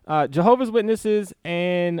times Jehovah's Witnesses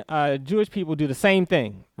and Jewish people do the same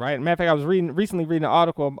thing, right? Matter of fact, I was recently reading an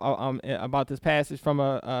article about this passage from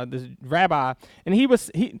this rabbi,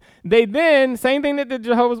 and they then, same thing that the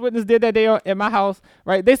Jehovah's Witness did that day at my house,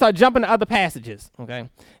 right? They start jumping to other passages, okay?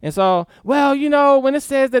 And so, well, when it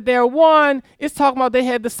says that they're one, it's talking about they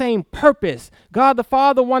had the same purpose. God the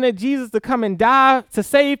Father wanted Jesus to come and die to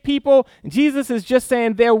save people. Jesus is just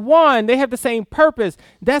saying they're one. They have the same purpose.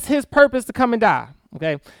 That's his purpose, to come and die.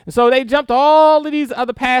 Okay, and so they jumped all of these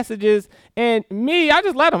other passages, and I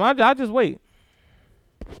just let them. I just wait.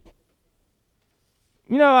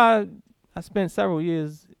 I spent several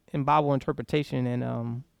years in Bible interpretation,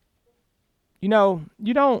 and you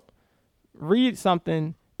don't read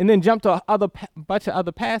something and then jump to a bunch of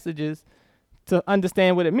other passages to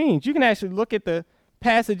understand what it means. You can actually look at the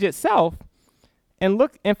passage itself and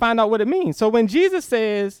look and find out what it means. So when Jesus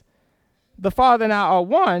says, "The Father and I are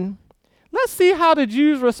one," let's see how the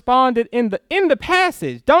Jews responded in the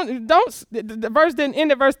passage. The verse didn't end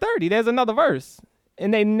at verse 30. There's another verse,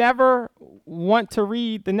 and they never want to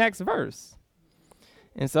read the next verse.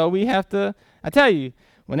 And so we have to. I tell you,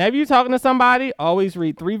 whenever you're talking to somebody, always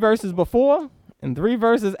read 3 verses before and 3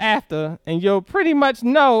 verses after, and you'll pretty much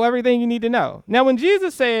know everything you need to know. Now, when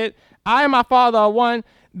Jesus said, "I and my Father are one,"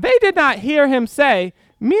 they did not hear him say,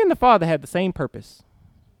 "Me and the Father have the same purpose."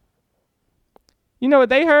 You know what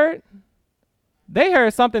they heard? They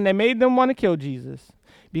heard something that made them want to kill Jesus.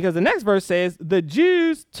 Because the next verse says, the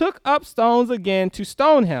Jews took up stones again to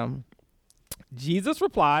stone him. Jesus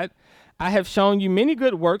replied, "I have shown you many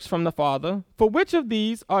good works from the Father. For which of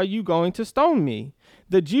these are you going to stone me?"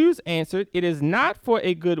 The Jews answered, "It is not for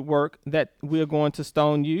a good work that we are going to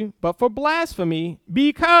stone you, but for blasphemy,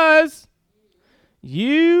 because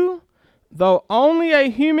you, though only a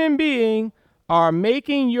human being, are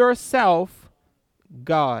making yourself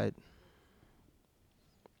God.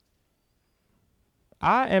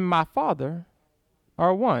 I and my Father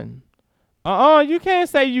are one." You can't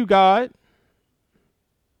say you God.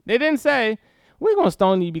 They didn't say, "We're going to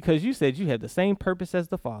stone you because you said you have the same purpose as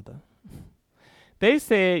the Father." They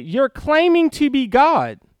said, "You're claiming to be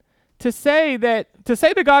God." To say that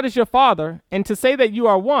God is your Father and to say that you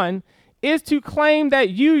are one is to claim that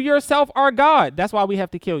you yourself are God. That's why we have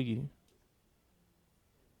to kill you.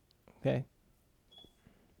 Okay.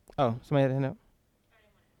 Oh, somebody had a hand up?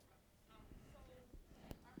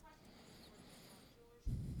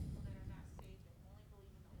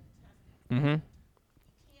 Mm-hmm.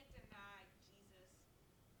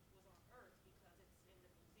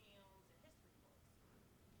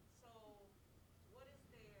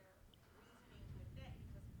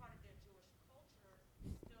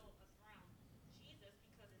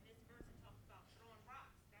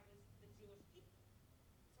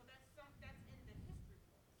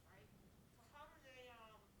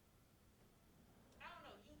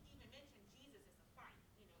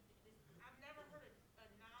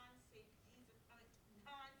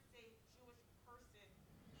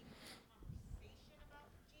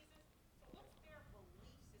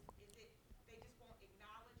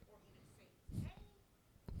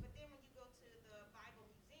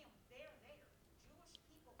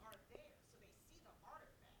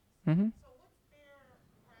 Hmm.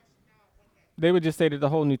 They would just say that the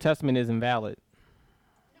whole New Testament is invalid.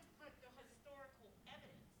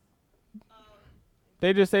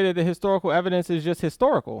 They just say that the historical evidence is just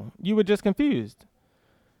historical. You were just confused.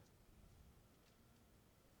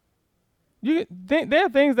 There are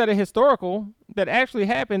things that are historical that actually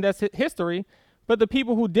happened. That's history, but the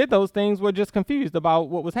people who did those things were just confused about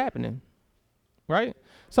what was happening, right?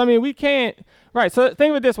 So I mean, we can't. Right. So think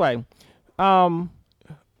of it this way: um,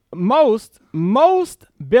 most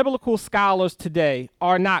biblical scholars today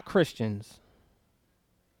are not Christians.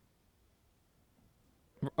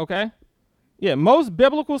 Okay. Yeah, most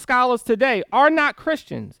biblical scholars today are not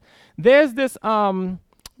Christians. There's this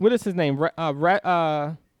what is his name?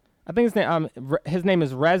 I think his name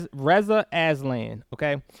is Reza Aslan.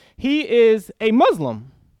 Okay, he is a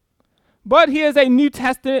Muslim, but he is a New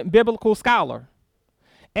Testament biblical scholar,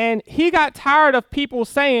 and he got tired of people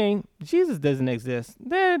saying Jesus doesn't exist.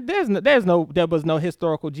 There was no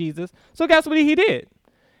historical Jesus. So guess what he did?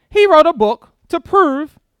 He wrote a book to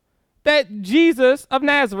prove that Jesus of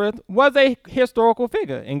Nazareth was a historical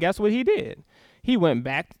figure. And guess what he did? He went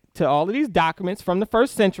back to all of these documents from the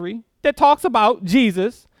first century that talks about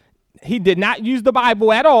Jesus. He did not use the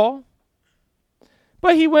Bible at all,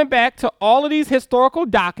 but he went back to all of these historical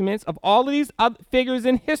documents of all of these other figures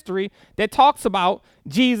in history that talks about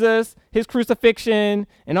Jesus, his crucifixion,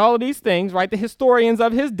 and all of these things, right? The historians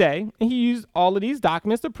of his day. And he used all of these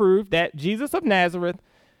documents to prove that Jesus of Nazareth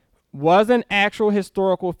was an actual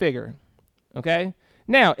historical figure. Okay?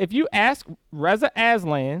 Now, if you ask Reza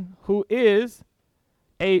Aslan, who is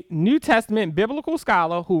a New Testament biblical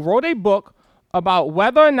scholar who wrote a book about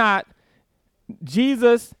whether or not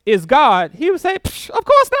Jesus is God, he would say, of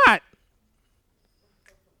course not.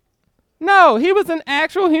 No, he was an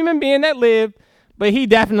actual human being that lived, but he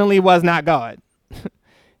definitely was not God.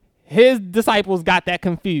 His disciples got that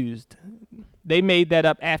confused. They made that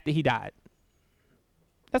up after he died.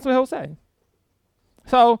 That's what he'll say.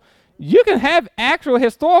 So you can have actual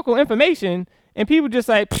historical information and people just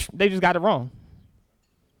say, they just got it wrong.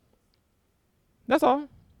 That's all.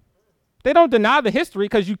 They don't deny the history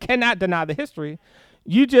because you cannot deny the history.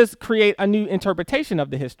 You just create a new interpretation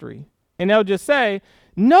of the history. And they'll just say,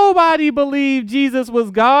 nobody believed Jesus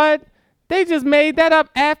was God. They just made that up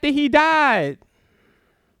after he died.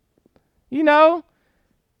 You know,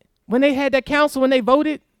 when they had that council and they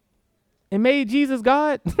voted and made Jesus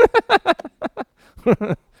God.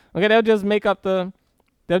 Okay, they'll just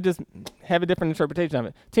they'll just have a different interpretation of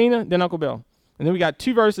it. Tina, then Uncle Bill. And then we got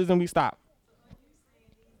 2 verses and we stop.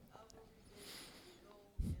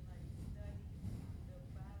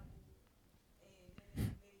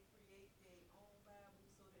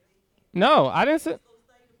 No, I didn't say.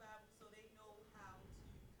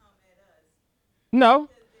 No,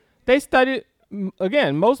 they studied.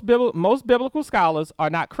 Again, most biblical scholars are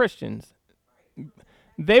not Christians.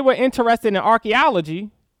 They were interested in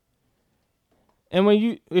archaeology,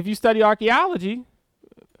 and if you study archaeology,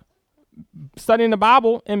 studying the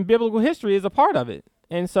Bible and biblical history is a part of it.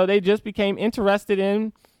 And so they just became interested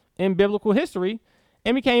in biblical history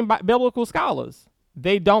and became biblical scholars.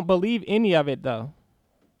 They don't believe any of it though.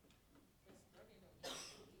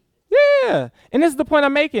 Yeah, and this is the point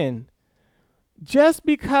I'm making. Just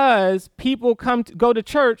because people go to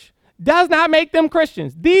church does not make them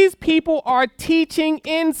Christians. These people are teaching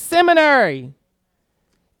in seminary.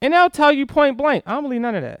 And they'll tell you point blank, I don't believe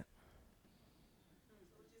none of that.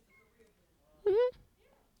 Mm-hmm.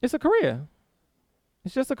 It's a career.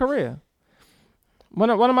 It's just a career. One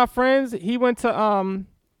of my friends, he went to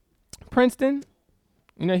Princeton.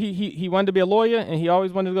 You know, he wanted to be a lawyer, and he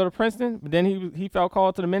always wanted to go to Princeton. But then he felt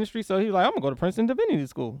called to the ministry, so he was like, I'm going to go to Princeton Divinity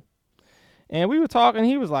School. And we were talking.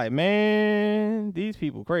 He was like, "Man, these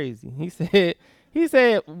people crazy." He said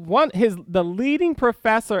the leading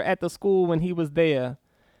professor at the school when he was there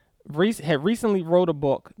had recently wrote a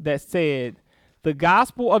book that said the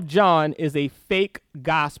Gospel of John is a fake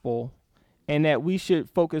gospel, and that we should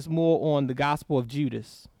focus more on the Gospel of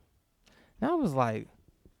Judas. And I was like,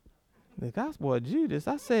 the Gospel of Judas.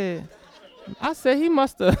 I said he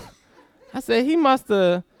must have. I said he must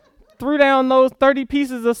have threw down those 30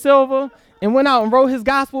 pieces of silver and went out and wrote his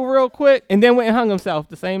gospel real quick and then went and hung himself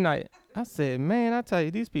the same night. I said, man, I tell you,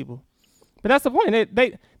 these people. But that's the point.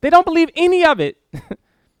 They don't believe any of it.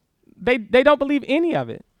 they don't believe any of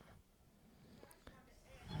it.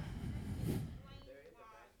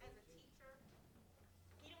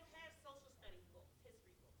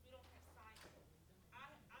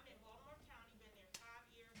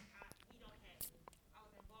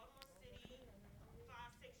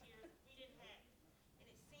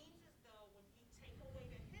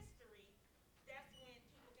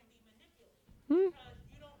 Hmm.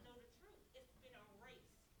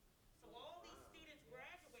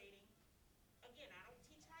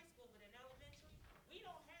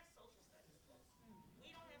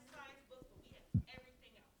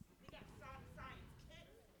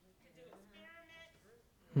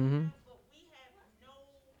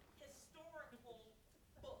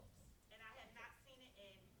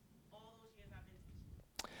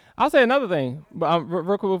 I'll say another thing, but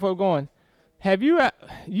real quick before going. Have you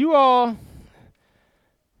you all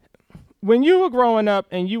when you were growing up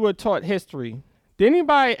and you were taught history? Did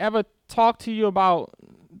anybody ever talk to you about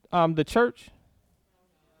the church?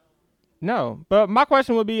 No. But my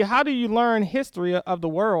question would be, how do you learn history of the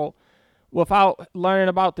world without learning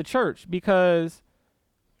about the church? Because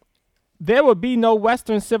there would be no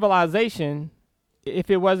Western civilization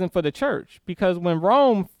if it wasn't for the church. Because when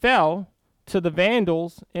Rome fell to the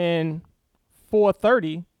Vandals in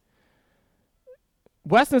 430,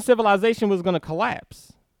 Western civilization was going to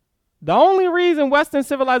collapse. The only reason Western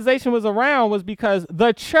civilization was around was because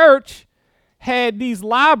the church had these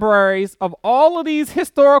libraries of all of these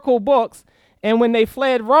historical books, and when they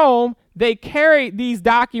fled Rome, they carried these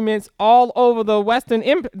documents all over the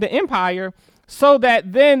the empire, so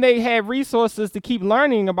that then they had resources to keep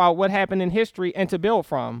learning about what happened in history and to build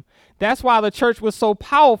from. That's why the church was so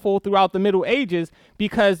powerful throughout the Middle Ages,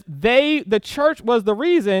 because the church was the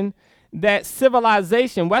reason that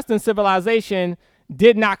civilization, Western civilization,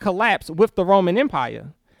 did not collapse with the Roman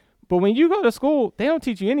Empire. But when you go to school, they don't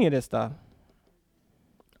teach you any of this stuff.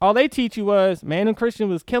 All they teach you was, man, and Christian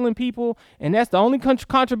was killing people, and that's the only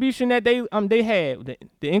contribution that they had,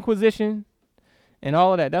 the Inquisition and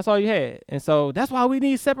all of that. That's all you had. And so that's why we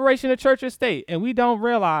need separation of church and state. And we don't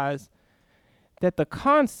realize that the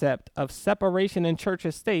concept of separation in church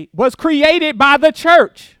and state was created by the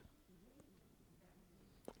church,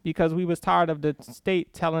 because we was tired of the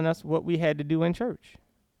state telling us what we had to do in church.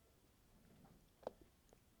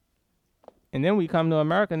 And then we come to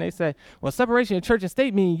America and they say, well, separation of church and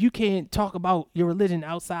state means you can't talk about your religion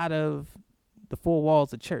outside of the four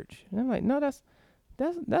walls of church. And I'm like, no, that's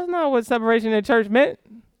not what separation of church meant.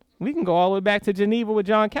 We can go all the way back to Geneva with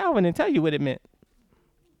John Calvin and tell you what it meant.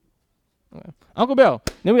 Okay. Uncle Bill,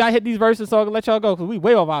 then we got to hit these verses so I can let y'all go because we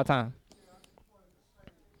way over our time.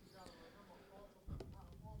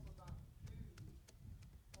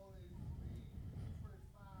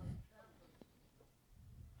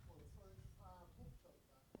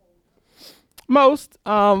 Most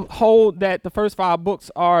hold that the first 5 books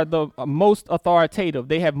are the most authoritative.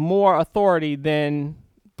 They have more authority than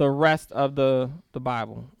the rest of the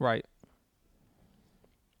Bible, right?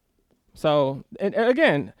 So, and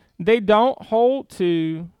again, they don't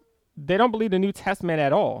believe the New Testament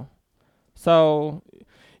at all. So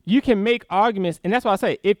you can make arguments, and that's why I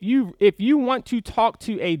say, if you want to talk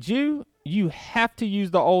to a Jew, you have to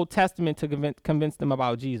use the Old Testament to convince them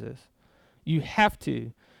about Jesus. You have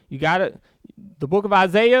to. You gotta, the book of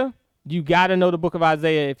Isaiah, you gotta know the book of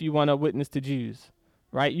Isaiah if you want to witness to Jews,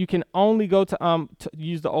 right? You can only go to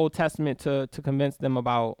use the Old Testament to convince them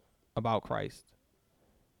about Christ.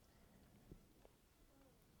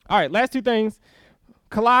 All right, last 2 things.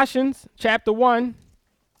 Colossians chapter 1.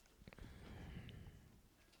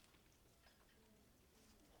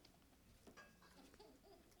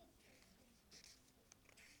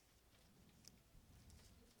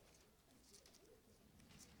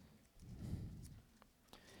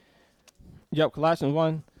 Yep, Colossians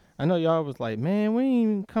 1. I know y'all was like, man, we ain't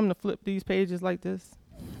even come to flip these pages like this.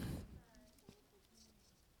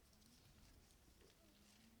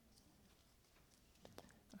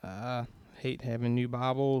 Hate having new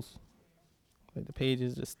Bibles. Like the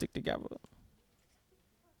pages just stick together.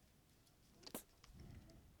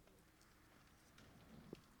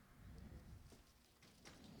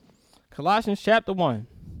 Colossians chapter 1.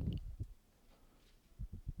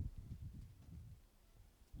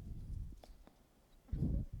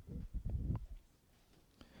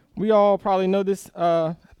 We all probably know this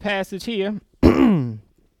passage here.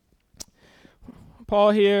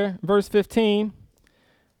 Paul here, verse 15,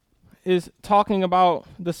 is talking about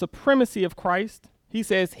the supremacy of Christ. He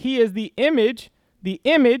says he is the image,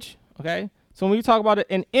 okay? So when we talk about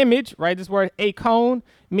an image, right, this word icon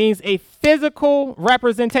means a physical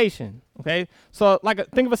representation, okay? So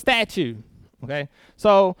think of a statue, okay?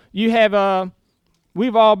 So you have,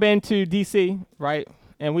 we've all been to D.C., right?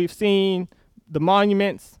 And we've seen the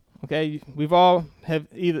monuments, okay? We've all have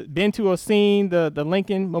either been to or seen the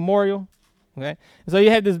Lincoln Memorial, okay? So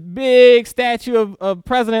you have this big statue of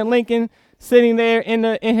President Lincoln sitting there in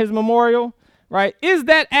his memorial, right? Is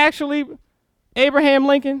that actually Abraham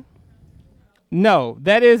Lincoln? No,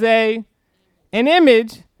 that is an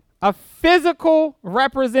image, a physical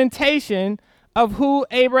representation of who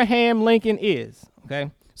Abraham Lincoln is.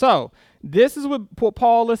 Okay, so this is what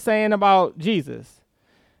Paul is saying about Jesus.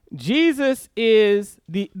 Jesus is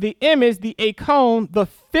the image, the icon, the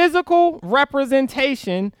physical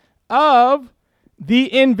representation of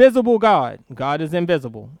the invisible God. God is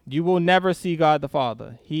invisible. You will never see God the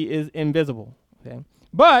Father. He is invisible. Okay,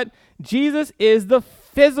 but Jesus is the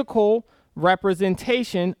physical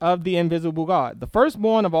representation of the invisible God, the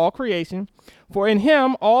firstborn of all creation. For in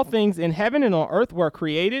him all things in heaven and on earth were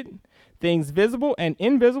created, things visible and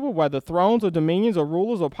invisible, whether thrones or dominions or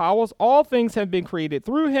rulers or powers, all things have been created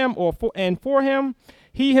through him and for him.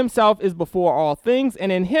 He himself is before all things,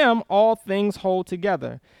 and in him all things hold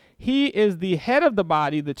together. He is the head of the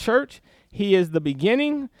body, the church. He is the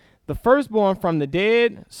beginning, the firstborn from the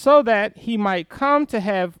dead, so that he might come to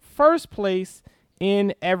have first place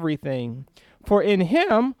in everything. For in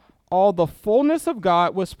him all the fullness of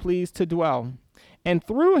God was pleased to dwell. And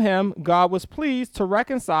through him, God was pleased to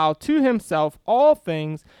reconcile to himself all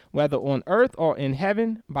things, whether on earth or in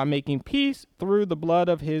heaven, by making peace through the blood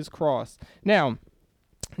of his cross. Now,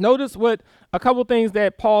 notice what a couple things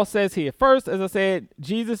that Paul says here. First, as I said,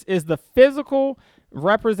 Jesus is the physical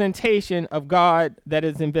representation of God that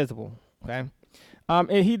is invisible. Okay.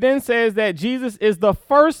 And he then says that Jesus is the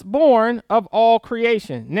firstborn of all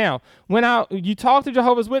creation. Now, when you talk to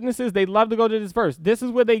Jehovah's Witnesses, they love to go to this verse. This is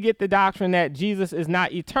where they get the doctrine that Jesus is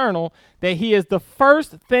not eternal, that he is the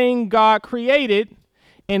first thing God created,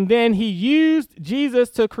 and then he used Jesus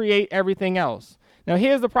to create everything else. Now,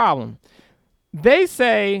 here's the problem. They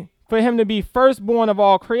say for him to be firstborn of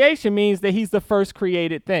all creation means that he's the first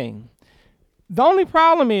created thing. The only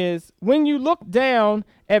problem is when you look down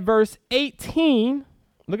at verse 18,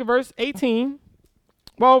 look at verse 18.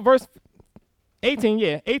 Well, verse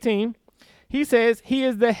 18, 18. He says, he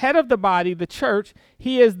is the head of the body, the church.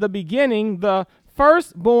 He is the beginning, the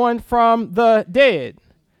firstborn from the dead.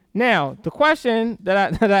 Now, the question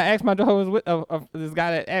that I asked my Jehovah's of this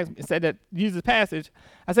guy that said that used this passage,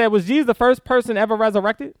 I said, was Jesus the first person ever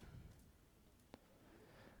resurrected?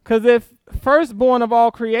 Because if firstborn of all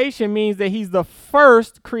creation means that he's the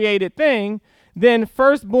first created thing, then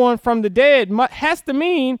firstborn from the dead has to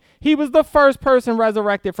mean he was the first person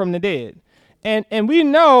resurrected from the dead. And we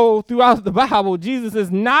know throughout the Bible, Jesus is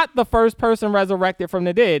not the first person resurrected from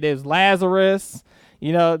the dead. There's Lazarus.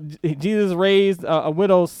 You know, Jesus raised a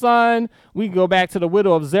widow's son. We can go back to the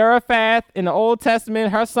widow of Zarephath in the Old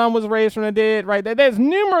Testament. Her son was raised from the dead, right? There's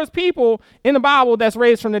numerous people in the Bible that's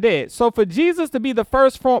raised from the dead. So for Jesus to be the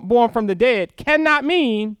firstborn from the dead cannot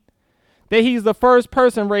mean that he's the first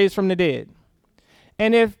person raised from the dead.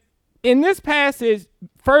 And if in this passage,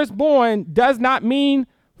 firstborn does not mean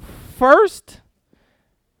first,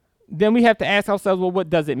 then we have to ask ourselves, well, what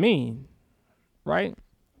does it mean, right?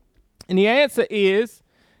 And the answer is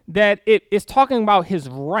that it is talking about his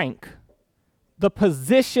rank, the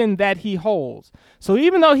position that he holds. So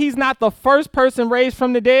even though he's not the first person raised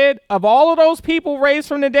from the dead, of all of those people raised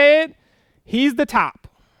from the dead, he's the top.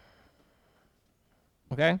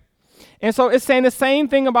 Okay? And so it's saying the same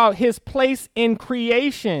thing about his place in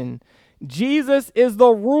creation. Jesus is the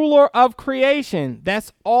ruler of creation.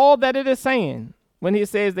 That's all that it is saying when he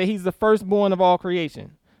says that he's the firstborn of all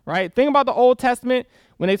creation, right? Think about the Old Testament.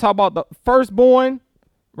 When they talk about the firstborn,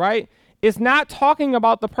 right, it's not talking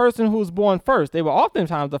about the person who's born first. They were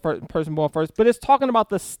oftentimes the first person born first, but it's talking about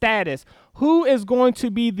the status. Who is going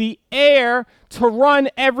to be the heir to run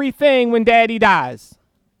everything when daddy dies?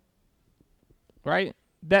 Right?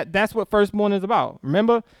 That's what firstborn is about.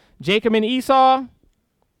 Remember Jacob and Esau,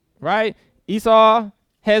 right? Esau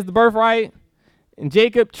has the birthright, and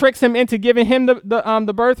Jacob tricks him into giving him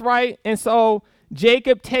the birthright, and so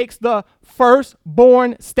Jacob takes the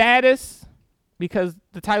firstborn status because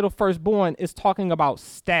the title firstborn is talking about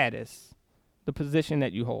status, the position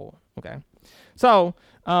that you hold. Okay. So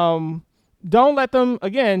don't let them,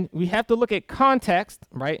 again, we have to look at context,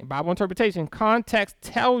 right? Bible interpretation. Context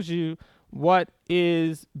tells you what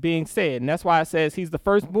is being said. And that's why it says he's the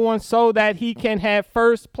firstborn so that he can have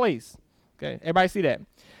first place. Okay. Everybody see that?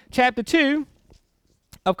 Chapter 2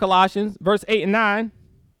 of Colossians, verse 8 and 9.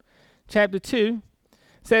 Chapter 2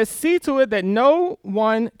 says, see to it that no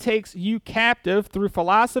one takes you captive through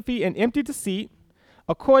philosophy and empty deceit,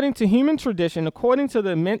 according to human tradition, according to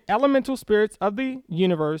the elemental spirits of the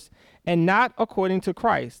universe, and not according to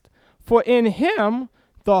Christ. For in him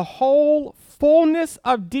the whole fullness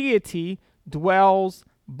of deity dwells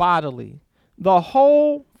bodily. The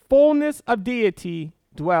whole fullness of deity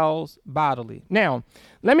dwells bodily. Now,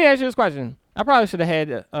 let me ask you this question. I probably should have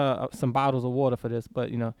had some bottles of water for this,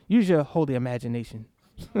 but, use your holy imagination.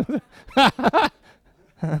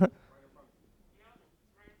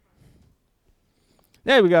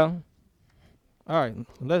 There we go. All right,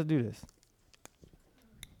 let's do this.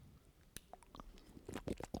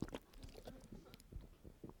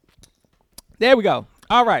 There we go.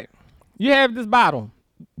 All right. You have this bottle.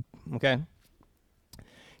 Okay.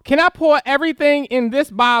 Can I pour everything in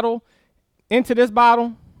this bottle into this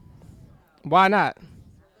bottle? Why not?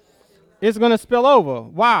 It's going to spill over.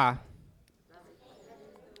 Why?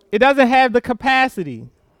 It doesn't have the capacity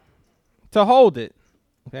to hold it.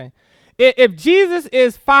 Okay. If Jesus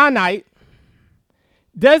is finite,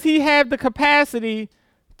 does he have the capacity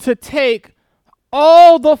to take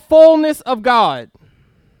all the fullness of God?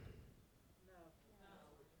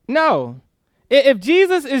 No. If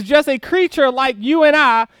Jesus is just a creature like you and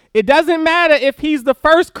I, it doesn't matter if he's the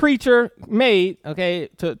first creature made, okay,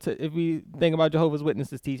 if we think about Jehovah's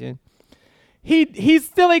Witnesses teaching. He's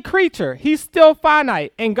still a creature. He's still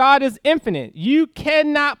finite, and God is infinite. You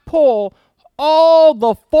cannot pull all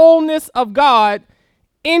the fullness of God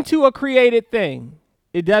into a created thing.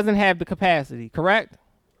 It doesn't have the capacity, correct?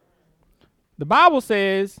 The Bible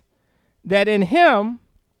says that in him,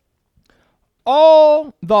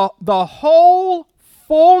 all the whole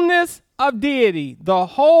fullness of deity, the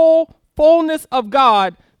whole fullness of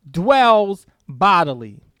God dwells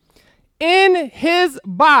bodily. In his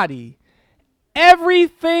body,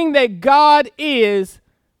 everything that God is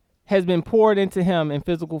has been poured into him in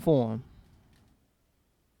physical form.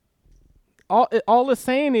 All it's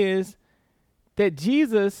saying is that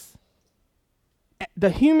Jesus, the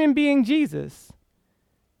human being Jesus,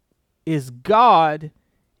 is God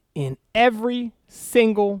in every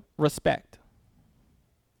single respect.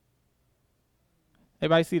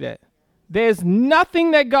 Everybody see that? There's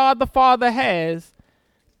nothing that God the Father has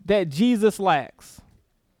that Jesus lacks.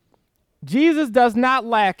 Jesus does not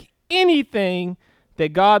lack anything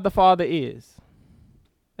that God the Father is.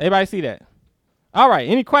 Everybody see that? All right.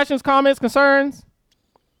 Any questions, comments, concerns?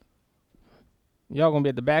 Y'all gonna be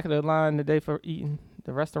at the back of the line today for eating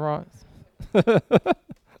the restaurants?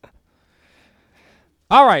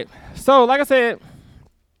 All right. So, like I said,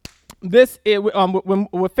 when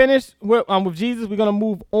we're finished with Jesus, we're gonna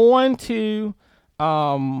move on to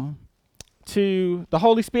the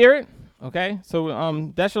Holy Spirit. Okay.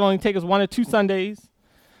 So that should only take us 1 or 2 Sundays.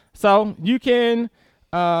 So you can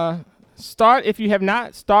start, if you have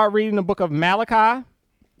not, start reading the book of Malachi.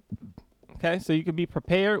 Okay. So you can be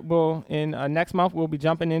prepared. We'll in next month we'll be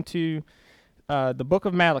jumping into the book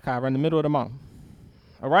of Malachi. We're in the middle of the month.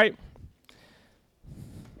 All right.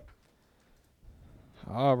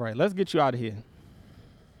 All right, let's get you out of here.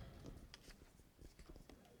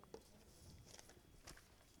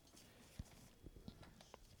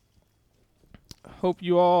 Hope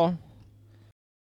you all